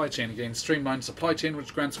the supply chain again. Streamline supply chain,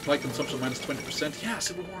 which grants supply consumption minus 20%. Yeah,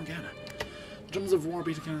 Civil War in Ghana. The drums of war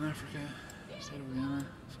beat again in Africa. State of Ghana.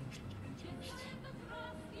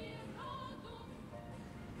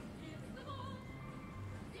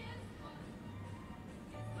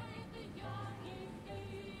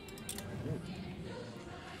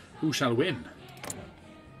 Who shall win?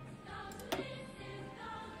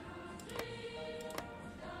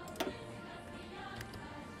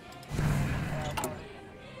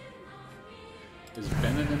 Is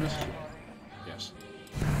Benin in it? Yes.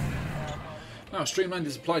 Now, streamline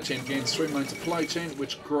the supply chain. Gain streamline supply chain,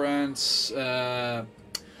 which grants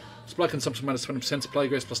supply consumption minus 20%, supply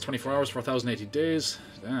grace plus 24 hours for 1,080 days.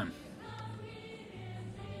 Damn.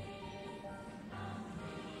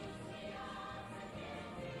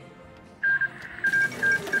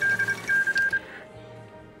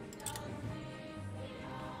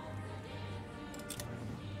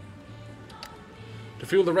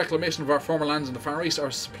 fuel the reclamation of our former lands in the Far East,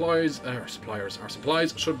 our supplies must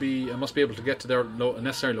be able to get to their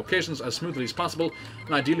necessary locations as smoothly as possible,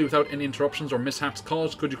 and ideally without any interruptions or mishaps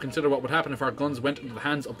caused. Could you consider what would happen if our guns went into the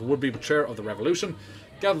hands of the would-be betrayer of the revolution?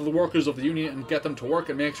 Gather the workers of the Union and get them to work,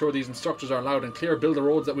 and make sure these instructors are loud and clear. Build the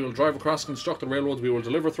roads that we will drive across, construct the railroads we will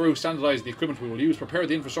deliver through, standardise the equipment we will use, prepare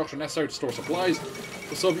the infrastructure necessary to store supplies.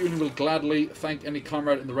 The Soviet Union will gladly thank any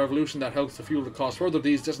comrade in the revolution that helps to fuel the cause further.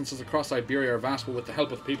 These distances across Siberia are vast, but with the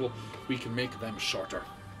help of the people, we can make them shorter.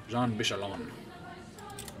 Jean Bichalon.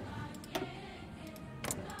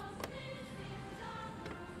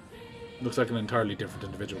 Looks like an entirely different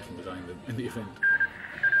individual from the guy in the event.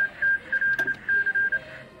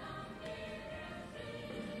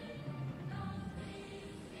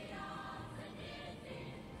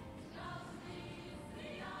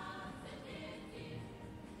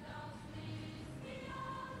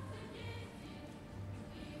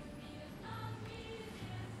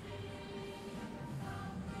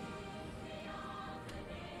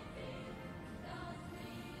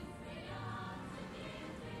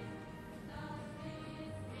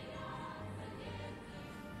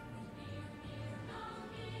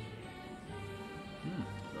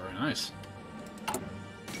 Nice.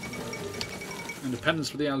 Independence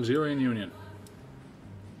for the Algerian Union.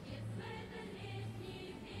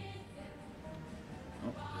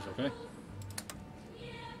 Oh, that's okay.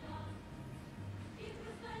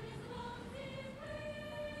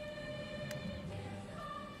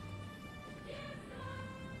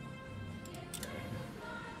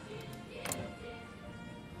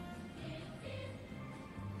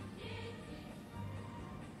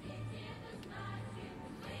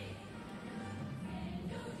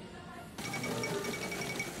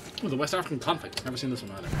 Oh, the West African conflict. Never seen this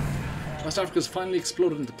one either. West Africa has finally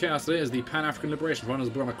exploded into chaos today as the Pan-African Liberation Front has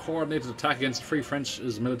begun a coordinated attack against the Free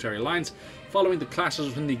French's military alliance. Following the clashes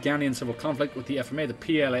within the Ghanaian civil conflict with the FMA, the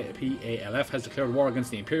PALF has declared war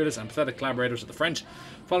against the imperialists and pathetic collaborators of the French.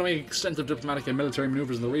 Following extensive diplomatic and military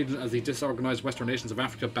maneuvers in the region as the disorganized western nations of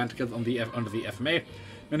Africa band together under the FMA,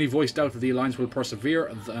 many voiced doubt that the alliance will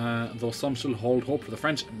persevere, though some still hold hope for the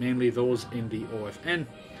French, mainly those in the OFN.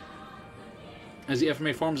 As the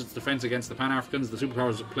FMA forms its defence against the Pan-Africans, the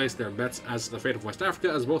superpowers place their bets as to the fate of West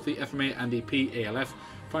Africa, as both the FMA and the PALF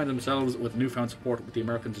find themselves with newfound support with the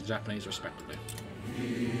Americans and Japanese respectively.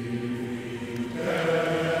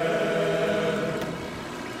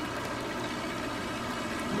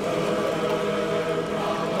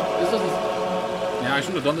 Yeah, I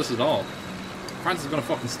shouldn't have done this at all. France is gonna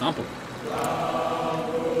fucking stomp him.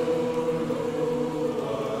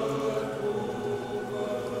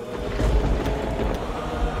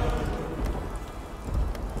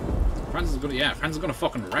 France is gonna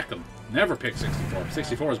fucking wreck them. Never pick 64.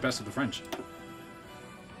 64 is best of the French.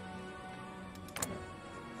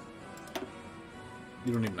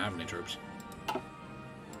 You don't even have any troops.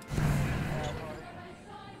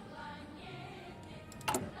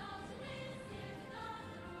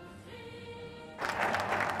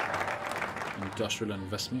 Industrial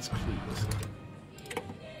investments, please.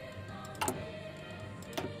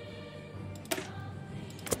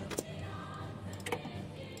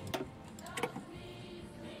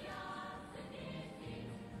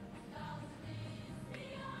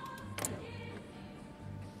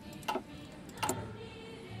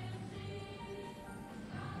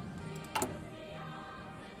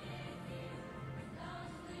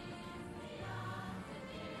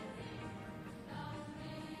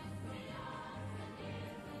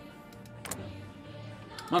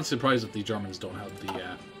 I'm not surprised that the Germans don't have the,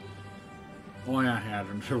 oh yeah,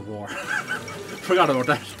 they're in war. Forgot about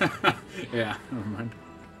that. Yeah, never mind.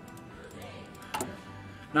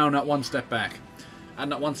 Now, not one step back. And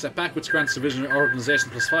not one step back, which grants division organisation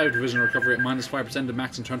 +5, division recovery at -5%, and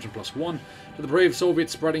max internment +1. To the brave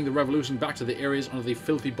Soviets spreading the revolution back to the areas under the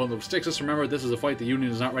filthy bundle of sticks. Remember, this is a fight the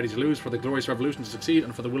Union is not ready to lose, for the glorious revolution to succeed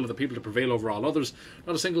and for the will of the people to prevail over all others.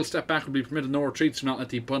 Not a single step back will be permitted, no retreats. Do not let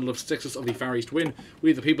the bundle of sticks of the Far East win.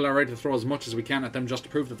 We, the people, are ready to throw as much as we can at them just to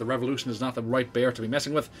prove that the revolution is not the right bear to be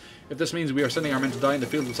messing with. If this means we are sending our men to die in the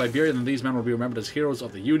fields of Siberia, then these men will be remembered as heroes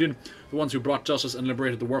of the Union, the ones who brought justice and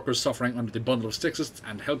liberated the workers suffering under the bundle of sticks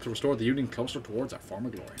and helped to restore the Union closer towards our former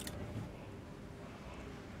glory.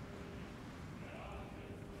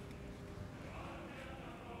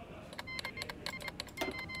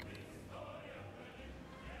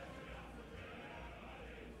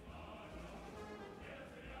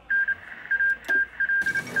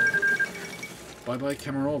 Bye-bye,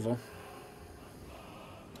 Kemerovo.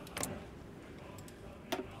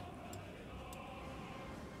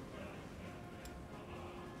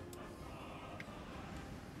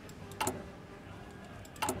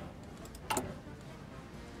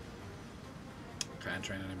 can't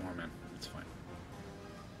train anymore, man. It's fine.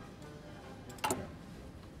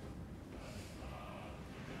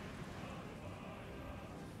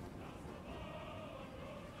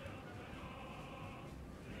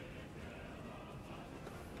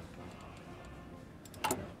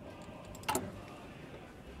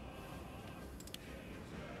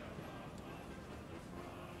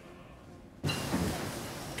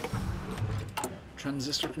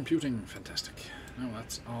 Transistor computing, fantastic. Now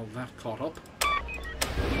that's all that caught up.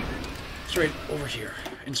 Straight over here,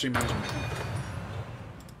 industry management.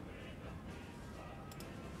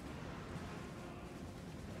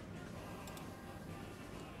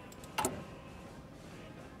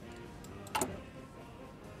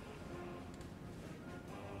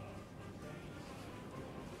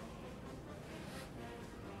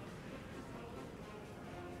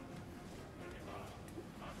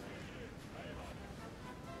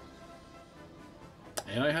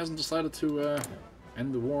 AI hasn't decided to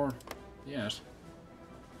end the war yet.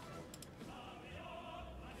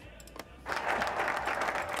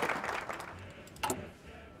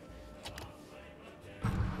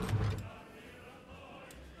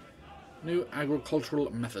 New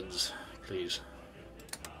agricultural methods, please.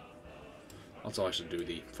 That's all I should do,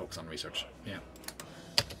 the focus on research. Yeah.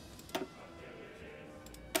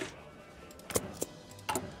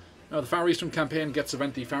 Now, the Far Eastern Campaign gets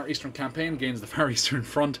event. The Far Eastern Campaign gains the Far Eastern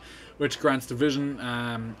Front, which grants division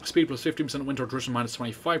speed plus 15%, winter attrition minus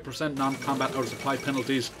 25%, non-combat out of supply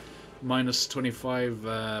penalties minus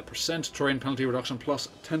 25%, terrain penalty reduction plus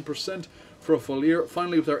 10% for a full year.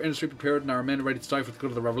 Finally, with our industry prepared and our men ready to die for the good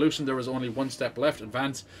of the revolution, there is only one step left.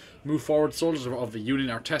 Advance. Move forward, soldiers of the Union.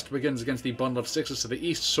 Our test begins against the bundle of sixes to the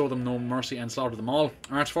east. Show them no mercy and slaughter them all.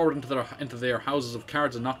 March forward into their houses of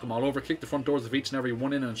cards and knock them all over. Kick the front doors of each and every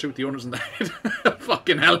one in and shoot the owners in the head.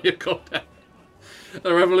 Fucking hell, Yagoda.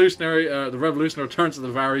 The revolution returns to the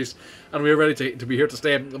Varys, and we are ready to be here to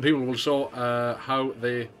stay. The people will show how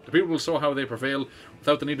they prevail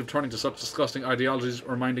without the need of turning to such disgusting ideologies.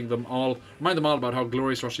 Remind them all about how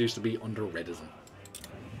glorious Russia used to be under Redism.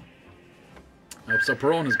 So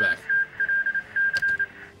Perón is back.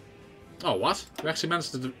 Oh, what? We actually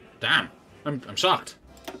managed to do... Damn. I'm shocked.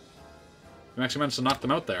 We actually managed to knock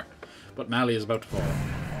them out there. But Mali is about to fall.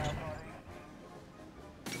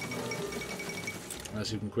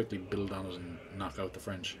 Unless you can quickly build on it and knock out the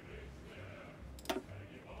French.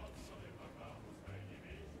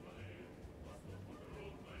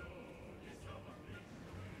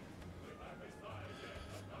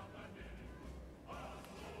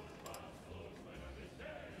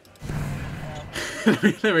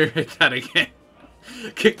 Let me read that again.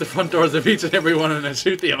 Kick the front doors of each and every one and then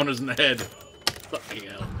shoot the owners in the head. Fucking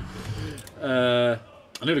hell.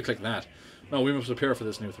 I need to click that. No, we must prepare for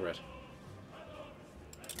this new threat.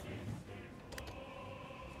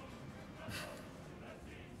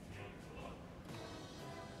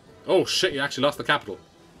 Oh shit, you actually lost the capital.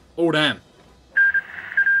 Oh damn.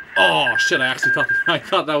 Oh shit, I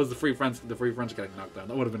thought that was the Free French getting knocked down.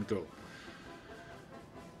 That would have been cool.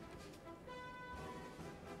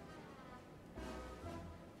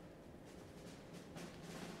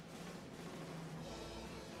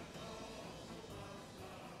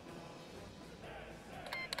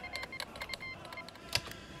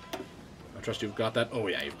 I trust you've got that. Oh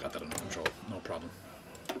yeah, you've got that under control. No problem.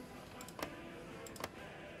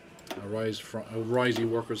 Arise, ye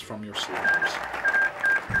workers, from your slumbers.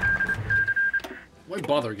 Why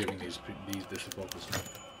bother giving this a focus?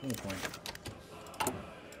 No point.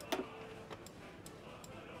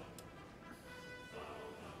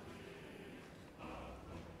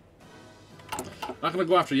 I'm not going to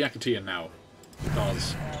go after Yakutia now,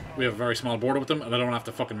 because we have a very small border with them, and I don't have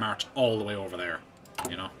to fucking march all the way over there,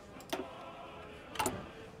 you know?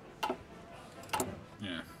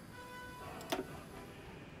 Yeah.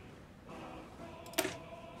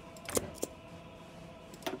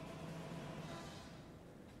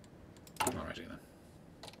 Alrighty then.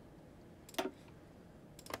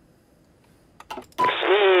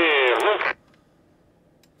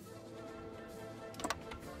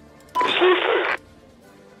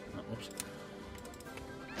 Oh, whoops.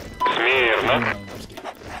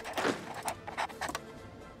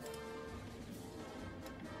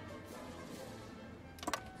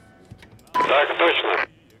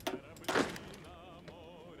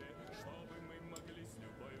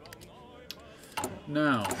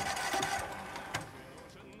 Now,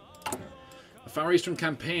 the Far Eastern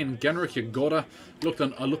Campaign, Genrikh Yagoda looked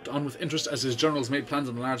on with interest as his generals made plans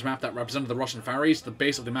on a large map that represented the Russian Far East. The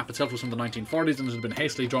base of the map itself was from the 1940s and it had been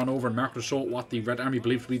hastily drawn over and marked to show what the Red Army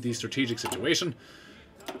believed to be the strategic situation.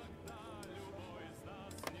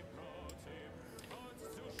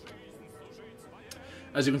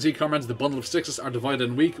 As you can see, comrades, the bundle of sixes are divided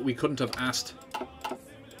and weak. We couldn't have asked...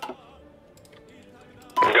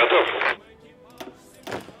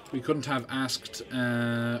 We couldn't have asked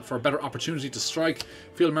for a better opportunity to strike.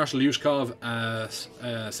 Field Marshal Zhukov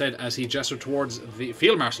said as he gestured towards the...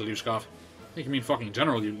 Field Marshal Zhukov? I think you mean fucking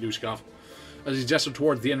General Zhukov. As he gestured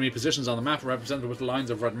towards the enemy positions on the map represented with the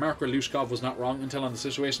lines of red marker, Zhukov was not wrong. Intel on the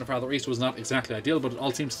situation farther east was not exactly ideal, but it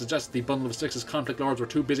all seems to suggest the bundle of sixes conflict lords were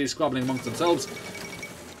too busy squabbling amongst themselves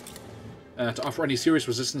to offer any serious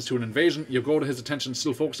resistance to an invasion. Yagoda, his attention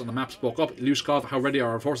still focused on the map, spoke up. Zhukov, how ready are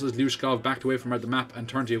our forces? Zhukov backed away from the map and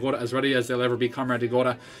turned to Yagoda. As ready as they'll ever be, Comrade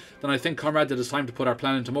Yagoda. Then I think, Comrade, that it's time to put our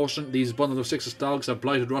plan into motion. These bundle of sixes dogs have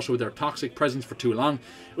blighted Russia with their toxic presence for too long.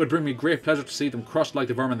 It would bring me great pleasure to see them crushed like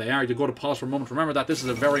the vermin they are. Yagoda paused for a moment. Remember that this is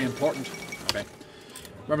a very important... Okay.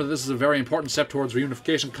 Remember that this is a very important step towards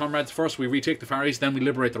reunification, comrades. First, we retake the Far East, then we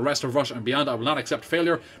liberate the rest of Russia and beyond. I will not accept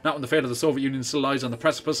failure, not when the fate of the Soviet Union still lies on the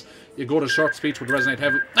precipice. Yagoda's short speech would resonate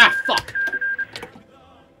heavily. Ah, fuck!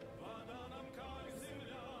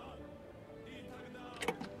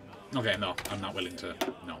 Okay, no, I'm not willing to...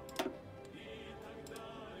 No.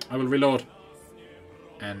 I will reload.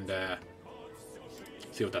 And,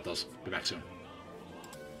 see what that does. Be back soon.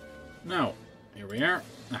 Now, here we are.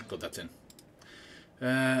 Ah, good, that's in.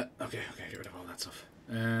 Okay, get rid of all that stuff.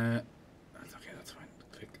 That's okay, that's fine.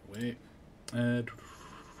 Click away.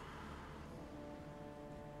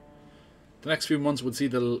 The next few months would see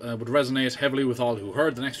would resonate heavily with all who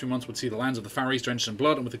heard. The next few months would see the lands of the Far East drenched in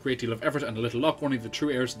blood, and with a great deal of effort and a little luck, only the true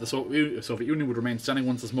heirs to the Soviet Union would remain standing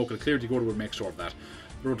once the smoke had cleared. Yagoda would make sure of that.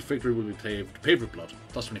 The road to victory will be paved with blood.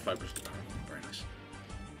 Plus 25% power. Very nice.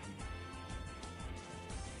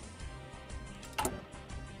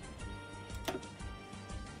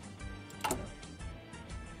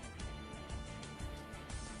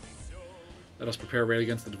 Let us prepare a raid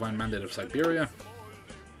against the divine mandate of Siberia.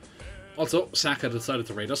 Also, Saka decided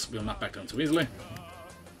to raid us. We will not back down so easily.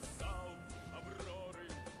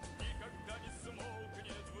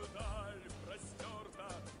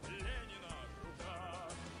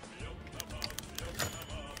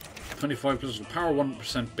 .25 political power,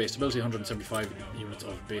 1% base stability, 175 units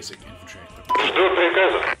of basic infantry.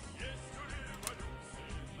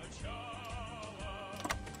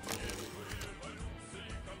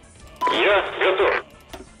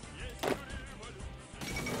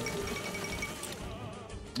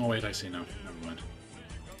 Oh wait, I see now. Never mind.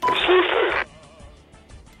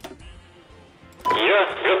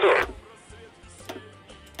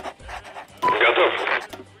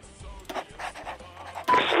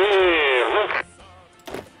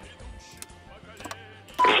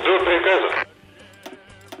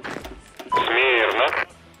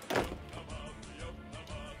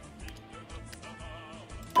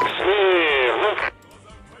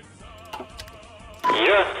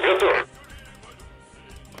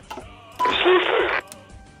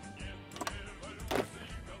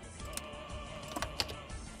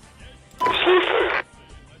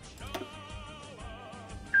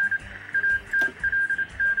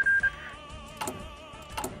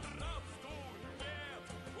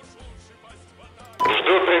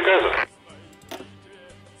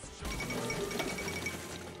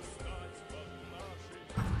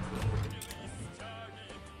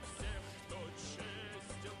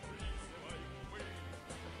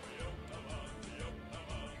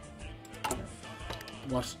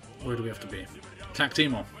 What? Where do we have to be?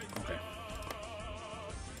 Tactimo. Okay.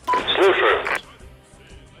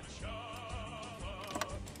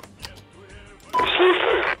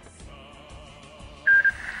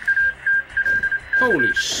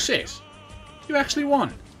 Holy shit! You actually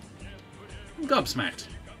won! I'm gobsmacked.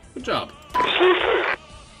 Good job.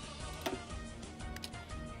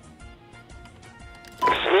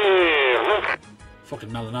 Fucking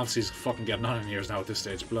Malinovsky's fucking getting on in years now at this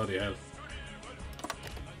stage. Bloody hell.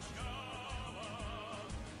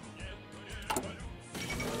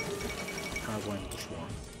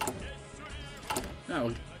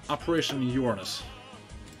 Now, Operation Uranus.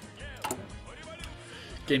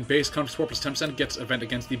 Gain base counter support plus 10%, gets event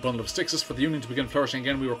against the bundle of sixes. For the Union to begin flourishing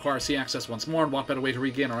again, we require sea access once more, and what better way to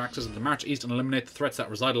regain our access than to march east and eliminate the threats that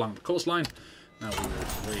reside along the coastline. Now we will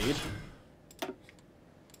raid.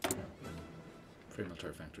 Free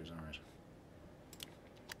military factories, alright.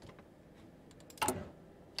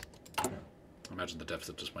 Imagine the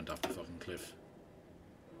deficit just went off the fucking cliff.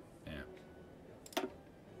 Yeah.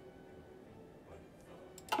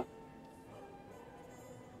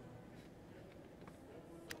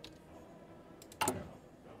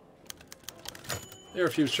 They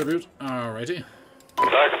refuse tribute. Alrighty.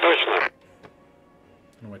 Так точно.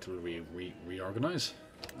 Gonna wait till we reorganize.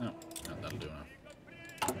 Oh, that'll do now.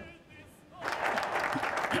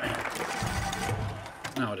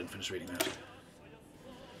 No, I didn't finish reading that.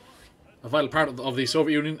 A vital part of the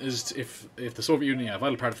Soviet Union is if the Soviet Union, a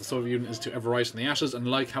vital part of the Soviet Union is to ever rise from the ashes, and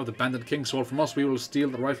like how the bandit king stole from us, we will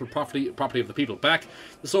steal the rightful property of the people back.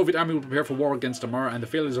 The Soviet army will prepare for war against tomorrow, and the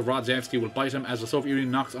failures of Vasilevsky will bite him as the Soviet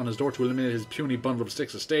Union knocks on his door to eliminate his puny bundle of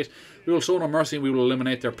sticks estate. We will show no mercy, and we will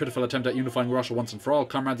eliminate their pitiful attempt at unifying Russia once and for all.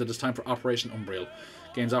 Comrades, it is time for Operation Umbriel.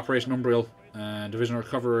 Gains Operation Umbriel, division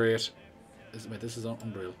recovery rate. Wait, this is on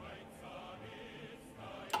Umbriel.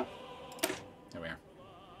 There we are.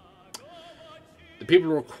 The people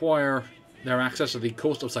require their access to the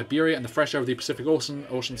coast of Siberia and the fresh air of the Pacific Ocean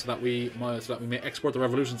so that we may export the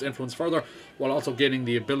revolution's influence further, while also gaining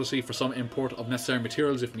the ability for some import of necessary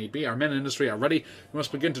materials if need be. Our men in industry are ready. We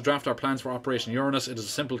must begin to draft our plans for Operation Uranus. It is a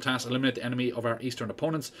simple task: eliminate the enemy of our eastern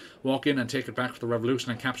opponents, walk in and take it back for the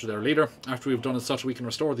revolution, and capture their leader. After we've done as such, we can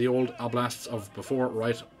restore the old oblasts of before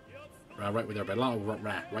right where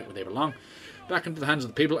they belong, back into the hands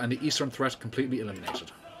of the people, and the eastern threat completely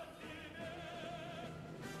eliminated.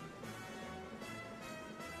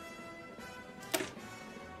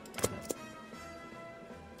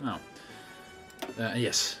 Oh.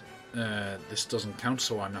 Yes. This doesn't count,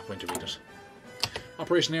 so I'm not going to read it.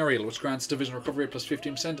 Operation Ariel, which grants division recovery plus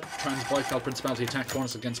 15%, Trans-Baikal Principality attack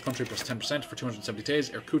bonus against country plus 10% for 270 days.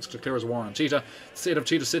 Irkutsk declares war on Chita. The state of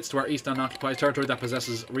Chita sits to our east and occupies territory that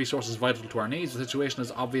possesses resources vital to our needs. The situation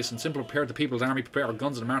is obvious and simple. Prepare the people's army, prepare our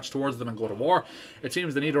guns and march towards them and go to war. It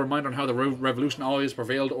seems they need a reminder on how the revolution always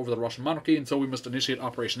prevailed over the Russian monarchy, and so we must initiate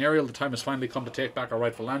Operation Ariel. The time has finally come to take back our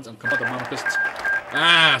rightful lands and confront the monarchists.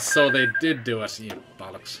 Ah, so they did do it, you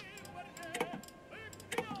bollocks.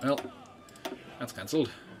 Well, that's cancelled.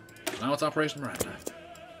 So now it's Operation Miranda.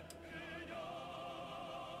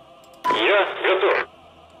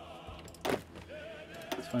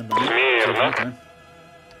 It's fine by me.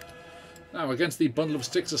 Now, against the bundle of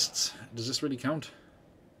Sticksists. Does this really count?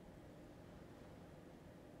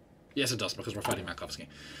 Yes, it does, because we're fighting Makovsky.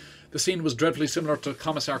 The scene was dreadfully similar to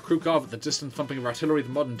Commissar Krukov, the distant thumping of artillery, the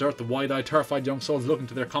mud and dirt, the wide-eyed, terrified young souls looking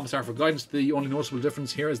to their commissar for guidance. The only noticeable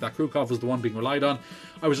difference here is that Krukov was the one being relied on.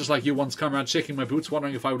 I was just like you once, comrade, shaking my boots,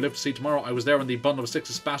 wondering if I would live to see tomorrow. I was there when the bundle of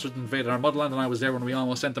Sixes bastards invaded our motherland, and I was there when we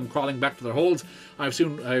almost sent them crawling back to their holes. I have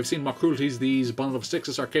seen what cruelties these bundle of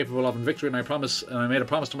Sixes are capable of in victory, and I made a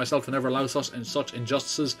promise to myself to never allow such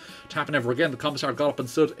injustices to happen ever again. The commissar got up and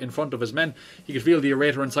stood in front of his men. He could feel the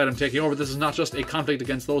orator inside him taking over. This is not just a conflict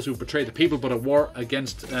against those who betrayed the people, but a war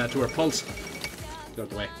against to repulse. Get out of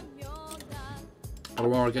the way. A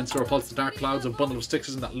war against to repulse the dark clouds of bundle of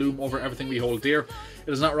Sixes that loom over everything we hold dear.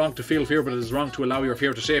 It is not wrong to feel fear, but it is wrong to allow your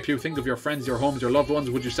fear to shape you. Think of your friends, your homes, your loved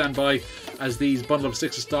ones. Would you stand by as these bundle of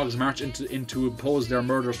Sixes dogs march into impose their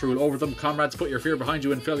murderous rule over them? Comrades, put your fear behind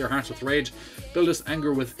you and fill your hearts with rage. Build this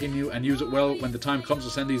anger within you and use it well when the time comes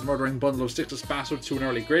to send these murdering bundle of Sixes bastards to an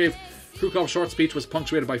early grave. Krukov's short speech was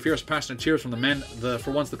punctuated by fierce passionate cheers from the men.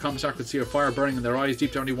 For once the commissar could see a fire burning in their eyes.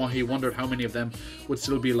 Deep down he wondered how many of them would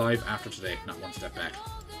still be alive after today. Not one step back.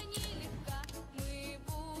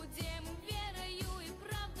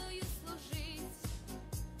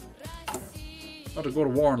 Got to go to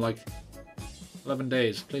war in like 11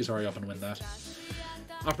 days. Please hurry up and win that.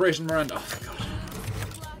 Operation Miranda. Oh, thank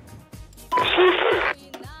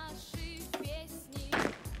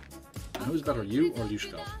God. Who's better, you or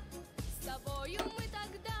Yushkov?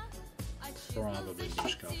 Probably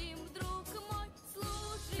Zhukov.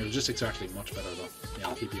 Your logistics are actually much better though. Yeah,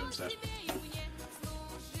 I'll keep you instead.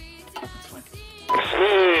 That's fine.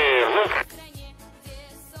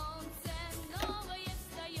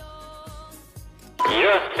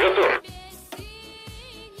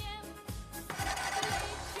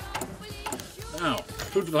 Now,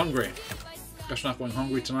 food for the hungry. Guess we're not going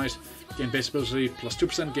hungry tonight. Gain base ability plus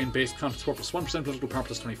 2%, gain base conflict support plus 1%, political power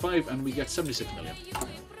plus 25, and we get 76 million.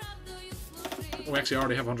 We actually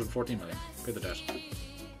already have 114 million. Pay the debt.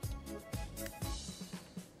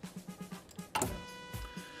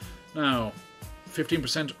 Now,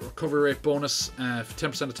 15% recovery rate bonus,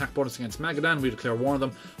 10% attack bonus against Magadan. We declare war on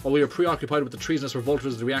them. While we are preoccupied with the treasonous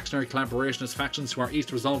revolters, the reactionary collaborationist factions to our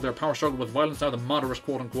east resolve their power struggle with violence. Now the moderate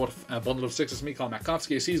quote-unquote bundle of Sixes, Mikhail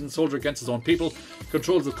Makovsky, a seasoned soldier against his own people,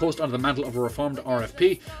 controls the coast under the mantle of a reformed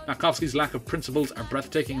RFP. Makovsky's lack of principles are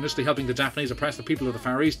breathtaking. Initially helping the Japanese oppress the people of the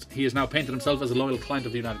Far East, he has now painted himself as a loyal client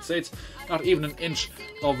of the United States. Not even an inch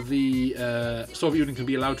of the Soviet Union can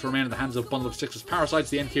be allowed to remain in the hands of bundle of Sixes parasites.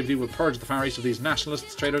 The NKVD will purge the Far East of these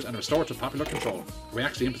nationalists, traitors, and restore it to popular control. Are we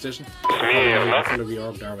actually in position? Fully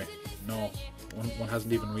reorged, are we? No. One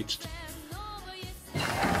hasn't even reached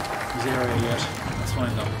his area yet. That's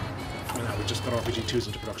fine though. Well, now we just got RPG2s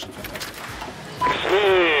into production. Fantastic.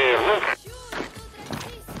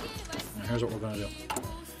 here's what we're going to do. I'm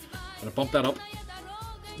going to bump that up.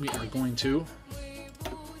 We are going to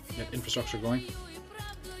get infrastructure going.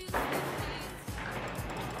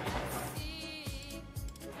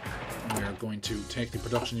 And we are going to take the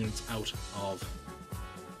production units out of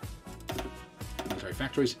military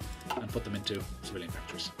factories and put them into civilian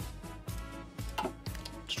factories.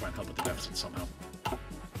 Just try and help with the deficit somehow.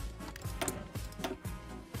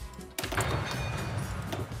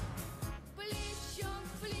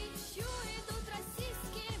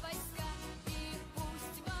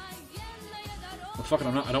 Fuck it,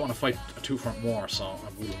 I don't want to fight a two-front war, so I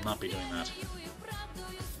will not be doing that.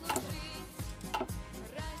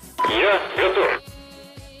 Я готов.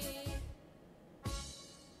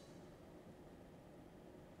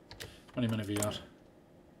 How many men have you got?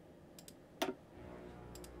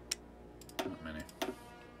 Not many.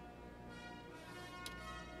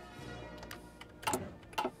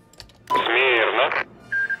 Смирно.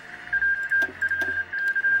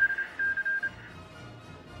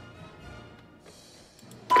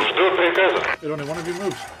 Жду приказа. Did only one of you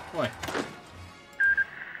move? Why?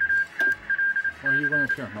 Why are you going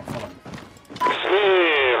up here? No, follow him.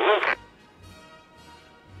 Смирно.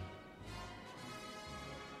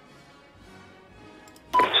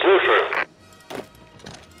 Слушаю.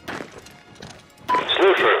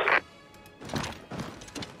 Слушаю.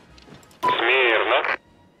 Смирно.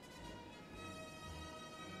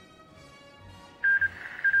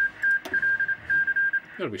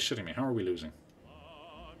 You gotta be shitting me. How are we losing?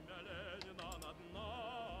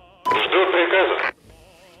 Жду приказа.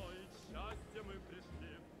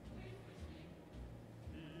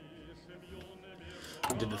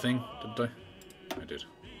 I did the thing, didn't I? I did.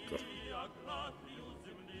 Good.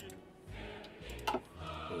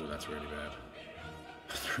 Oh, that's really bad.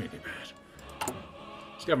 That's really bad.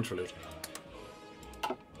 Scavenge for loot.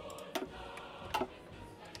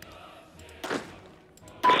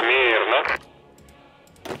 Смирно.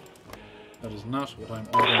 That is not what I'm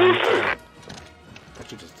ordering you to do.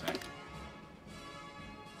 Actually, just attack.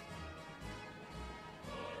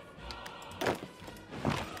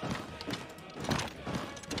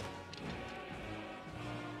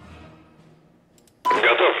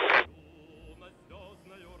 Готов.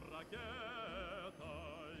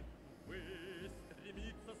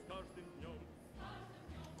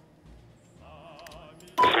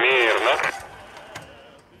 Смирно.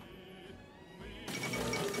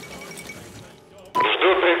 Жду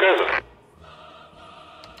приказа.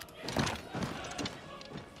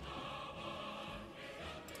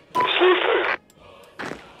 Слушаю.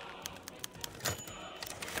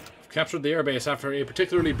 Captured the airbase. After a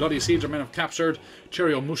particularly bloody siege, our men have captured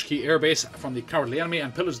Cheryomushki airbase from the cowardly enemy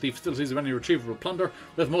and pillaged the facilities of any retrievable plunder.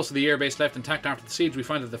 With most of the airbase left intact after the siege, we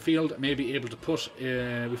find that the field may be able to put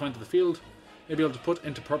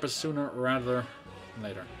into purpose sooner rather than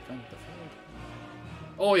later.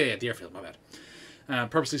 Oh yeah, the airfield. My bad.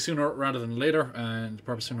 Purposely sooner rather than later, and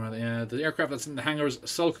purpose sooner rather. The aircraft that's in the hangars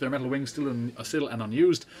sulk, their metal wings still and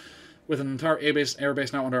unused. With an entire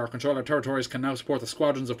airbase now under our control, our territories can now support the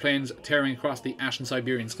squadrons of planes tearing across the ashen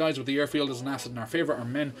Siberian skies. With the airfield as an asset in our favour, our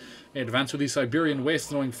men may advance through these Siberian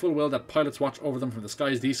wastes, knowing full well that pilots watch over them from the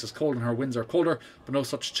skies. The east is cold and our winds are colder, but no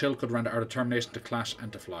such chill could render our determination to clash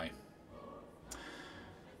and to fly.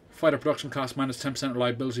 Fighter production cost minus 10%,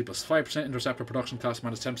 reliability plus 5%, interceptor production cost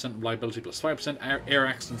minus 10%, reliability plus 5%, air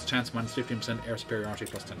accidents chance minus 15%, air superiority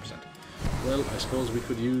plus 10%. Well, I suppose we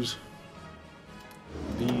could use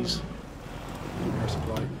these air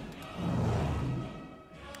supply.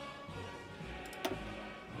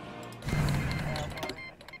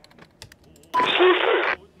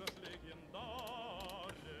 Слушаю.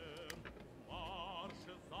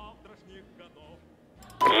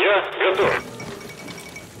 Я готов.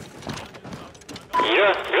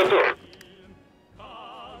 Я готов.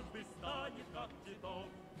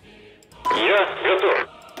 Я готов.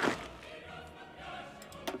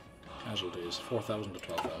 Casualties 4,000 to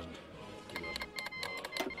 12,000.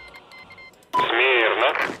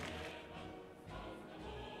 Смирно.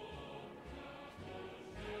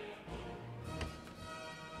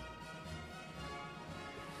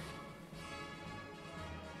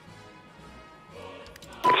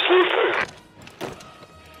 Слушаю.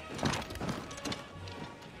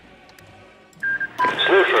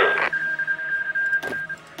 Слушаю.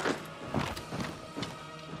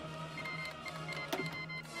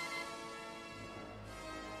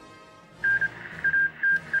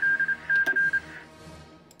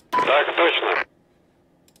 Так точно.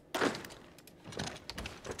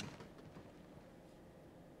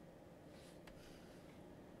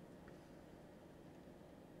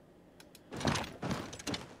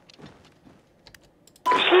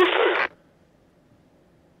 Слушаю.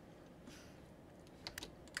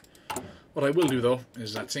 What I will do, though,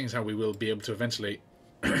 is that seeing as how we will be able to eventually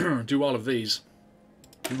do all of these,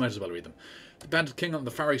 we might as well read them. The bandit king on the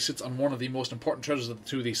Far East sits on one of the most important treasures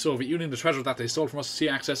to the Soviet Union. The treasure that they stole from us, sea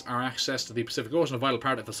access, our access to the Pacific Ocean, a vital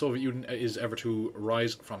part if the Soviet Union is ever to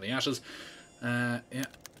rise from the ashes. Yeah.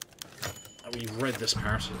 We've read this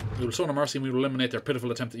part. We will show no mercy and we will eliminate their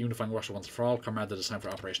pitiful attempt at unifying Russia once and for all. Comrade, it is time for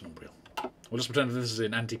Operation Umbriel. We'll just pretend that this is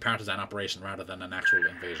an anti-partisan operation rather than an actual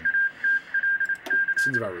invasion.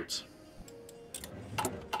 Sins of our roots.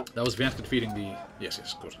 That was Vienna defeating the... Yes,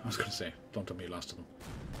 good. I was going to say, don't tell me you lost to them.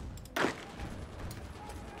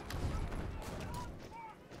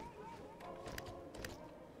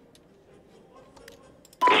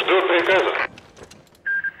 Жду приказа.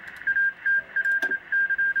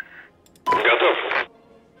 Готов.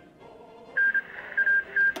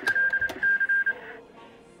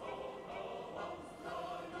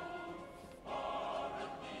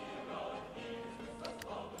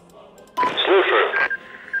 Слушаю.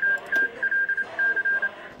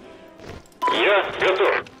 Я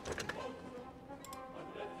готов.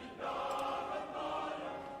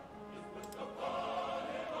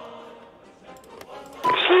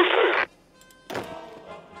 Слушаю.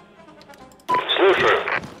 Слушаю.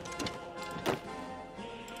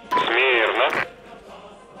 Смирно.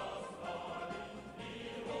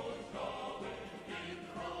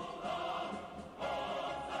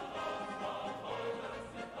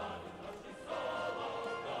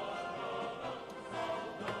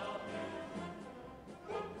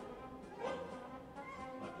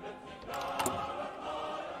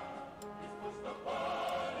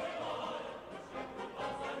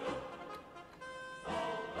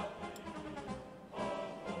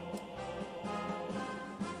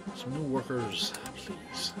 Some new workers,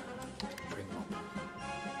 please. Bring them up.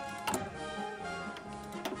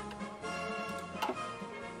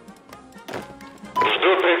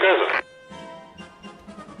 Жду приказа.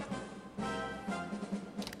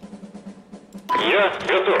 Я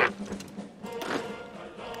готов.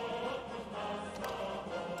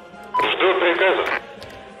 Жду приказа.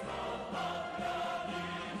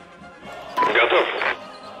 Готов.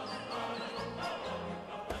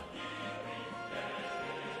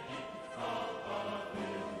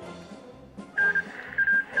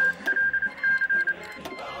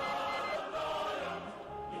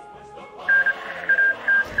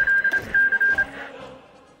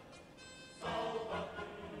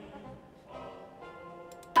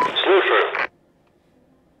 Слушаю.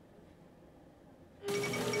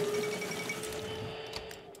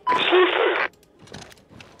 Слушаю.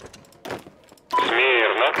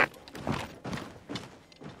 Смирно.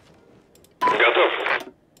 Готов.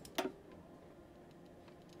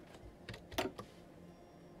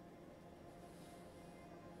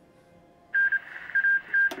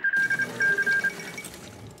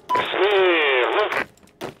 Смирно.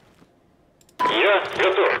 Я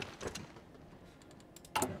готов.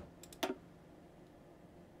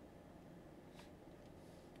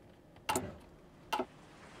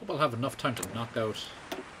 Hope I'll have enough time to knock out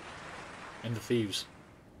in the thieves.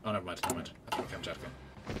 Oh, never mind, never mind. That's what Kamchatka.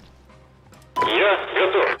 Я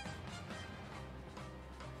готов.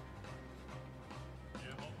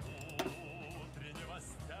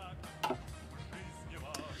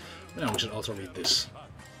 Now we should also read this.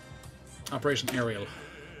 Operation Ariel.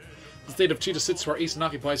 The state of Cheetah sits to our east and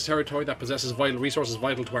occupies territory that possesses vital resources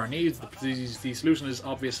vital to our needs. The solution is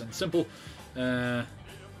obvious and simple. Yeah,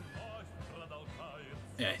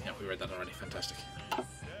 we read that already. Fantastic.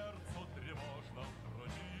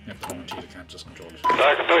 Yeah, the moment Cheetah can't just control it.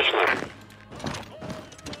 Так точно.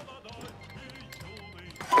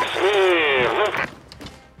 Смирно.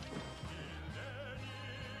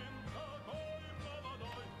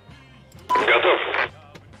 Готов.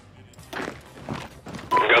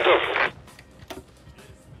 Готов.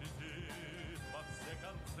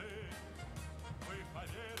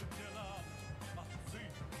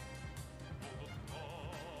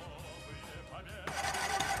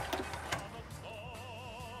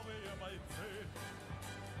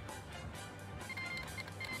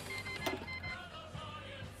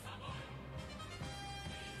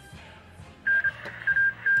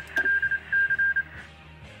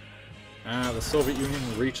 The Soviet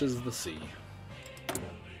Union reaches the sea.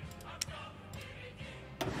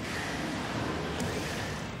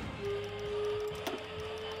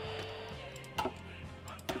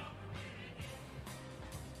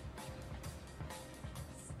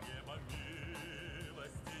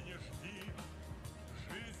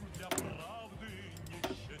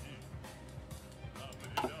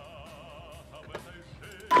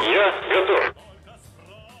 Я готов.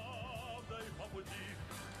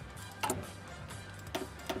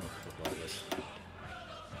 Look at all this.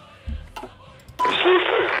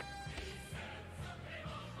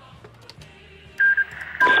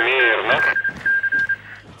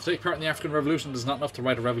 To take part in the African Revolution is not enough to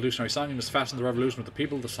write a revolutionary song. You must fasten the revolution with the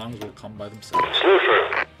people. The songs will come by themselves.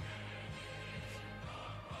 Слушаю.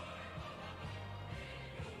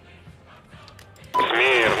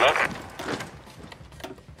 Смирно.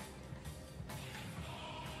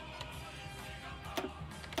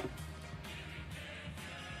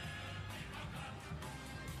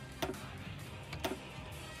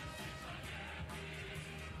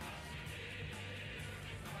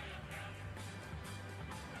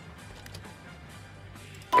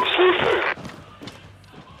 Слушаю.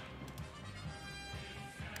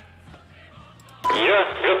 Я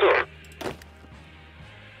готов.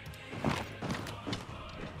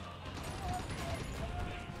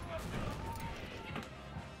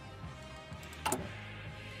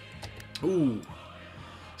 Ooh.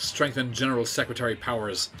 Strengthen General Secretary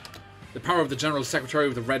powers. The power of the General Secretary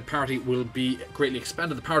of the Red Party will be greatly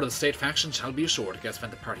expanded. The power of the state faction shall be assured against the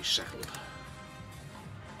party shackled.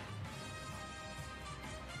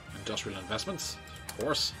 Industrial investments, of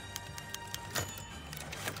course.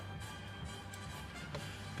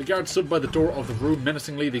 The guard stood by the door of the room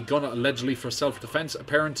menacingly, the gun allegedly for self-defense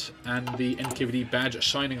apparent, and the NKVD badge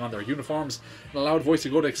shining on their uniforms. In a loud voice,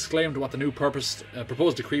 Yagoda exclaimed what the new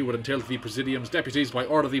proposed decree would entail to the Presidium's deputies. By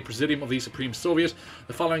order of the Presidium of the Supreme Soviet,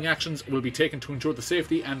 the following actions will be taken to ensure the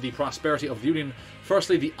safety and the prosperity of the Union.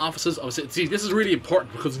 Firstly, the offices of... See, this is really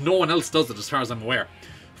important because no one else does it as far as I'm aware.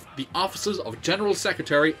 The offices of General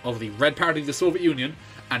Secretary of the Red Party of the Soviet Union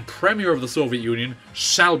and Premier of the Soviet Union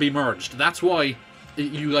shall be merged. That's why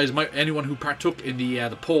you guys might, anyone who partook in the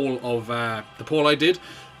poll of the poll I did,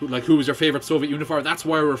 who was your favorite Soviet unifier, that's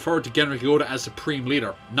why I referred to Genrikh Yagoda as Supreme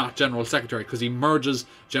Leader, not General Secretary, because he merges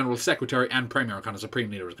General Secretary and Premier. Kind of Supreme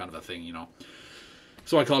Leader is kind of a thing, you know.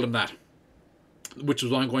 So I called him that, which is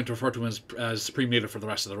why I'm going to refer to him as Supreme Leader for the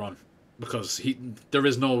rest of the run, because there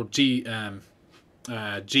is no GS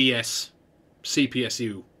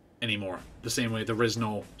CPSU anymore. The same way there is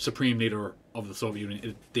no Supreme Leader of the Soviet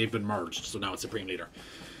Union. They've been merged, so now it's Supreme Leader.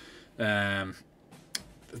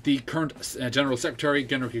 The current General Secretary,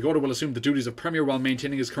 Genrikh Yagoda, will assume the duties of Premier while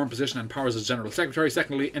maintaining his current position and powers as General Secretary.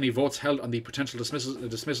 Secondly, any votes held on the potential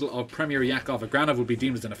dismissal of Premier Yakov-Agranov will be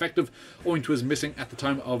deemed as ineffective, owing to his missing at the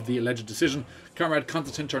time of the alleged decision. Comrade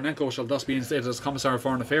Konstantin Chernenko shall thus be instated as Commissar of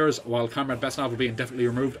Foreign Affairs, while Comrade Besnov will be indefinitely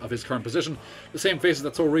removed of his current position. The same faces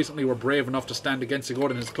that so recently were brave enough to stand against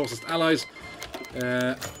Yagoda and his closest allies.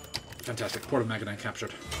 Fantastic. Port of Magadan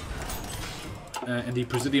captured. In the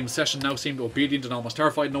Presidium session now seemed obedient and almost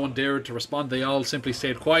terrified. No one dared to respond. They all simply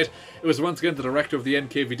stayed quiet. It was once again the director of the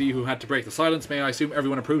NKVD who had to break the silence. May I assume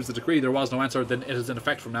everyone approves the decree? There was no answer. Then it is in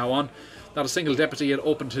effect from now on. Not a single deputy had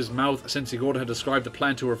opened his mouth since Yagoda had described the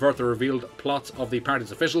plan to revert the revealed plots of the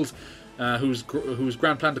party's officials, whose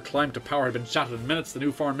grand plan to climb to power had been shattered in minutes. The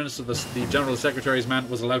new foreign minister, the General Secretary's man,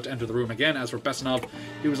 was allowed to enter the room again. As for Besnov,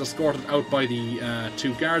 he was escorted out by the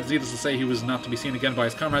two guards. Needless to say, he was not to be seen again by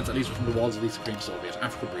his comrades, at least within the walls of the Supreme Soviet.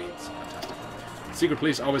 Africa breeds. Fantastic. Secret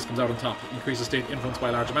police always comes out on top. Increases state influence by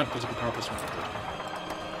a large amount. Political power plus 100.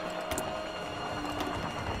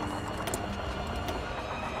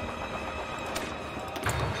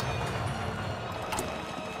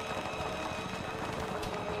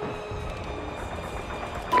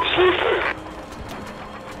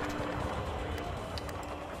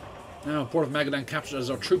 Now, Port of Magadan captured as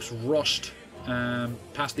our troops rushed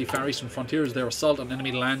past the far eastern frontiers. Their assault on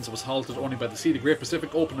enemy lands was halted only by the sea. The Great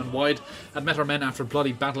Pacific, open and wide, had met our men after a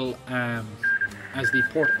bloody battle as the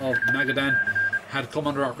Port of Magadan had come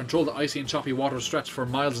under our control. The icy and choppy waters stretched for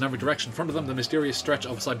miles in every direction in front of them. The mysterious stretch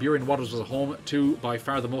of Siberian waters was a home to by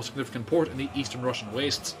far the most significant port in the eastern Russian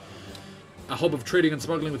wastes. A hub of trading and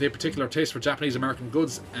smuggling with a particular taste for Japanese American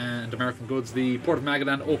goods and American goods, the Port of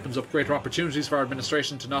Magadan opens up greater opportunities for our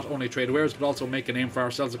administration to not only trade wares but also make a name for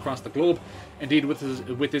ourselves across the globe. Indeed, with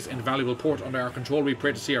this invaluable port under our control, we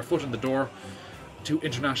pray to see our foot in the door to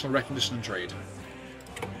international recognition and trade.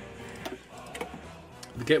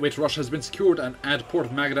 The gateway to Russia has been secured, and add Port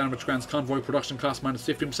of Magadan, which grants convoy production cost minus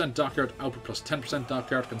 15%, dockyard output plus 10%,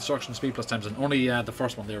 dockyard construction speed plus 10%. Only the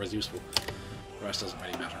first one there is useful. The rest doesn't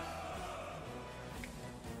really matter.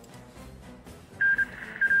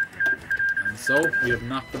 So, we have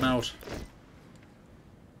knocked them out.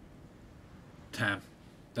 Damn.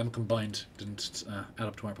 Them combined didn't add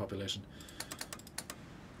up to our population.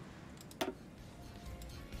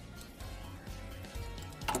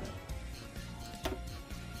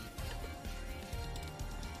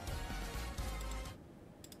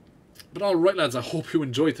 But alright lads, I hope you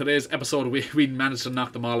enjoyed today's episode. We managed to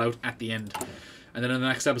knock them all out at the end. And then in the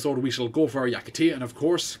next episode we shall go for our Yakutia and of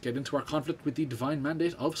course get into our conflict with the divine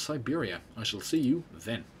mandate of Siberia. I shall see you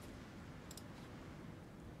then.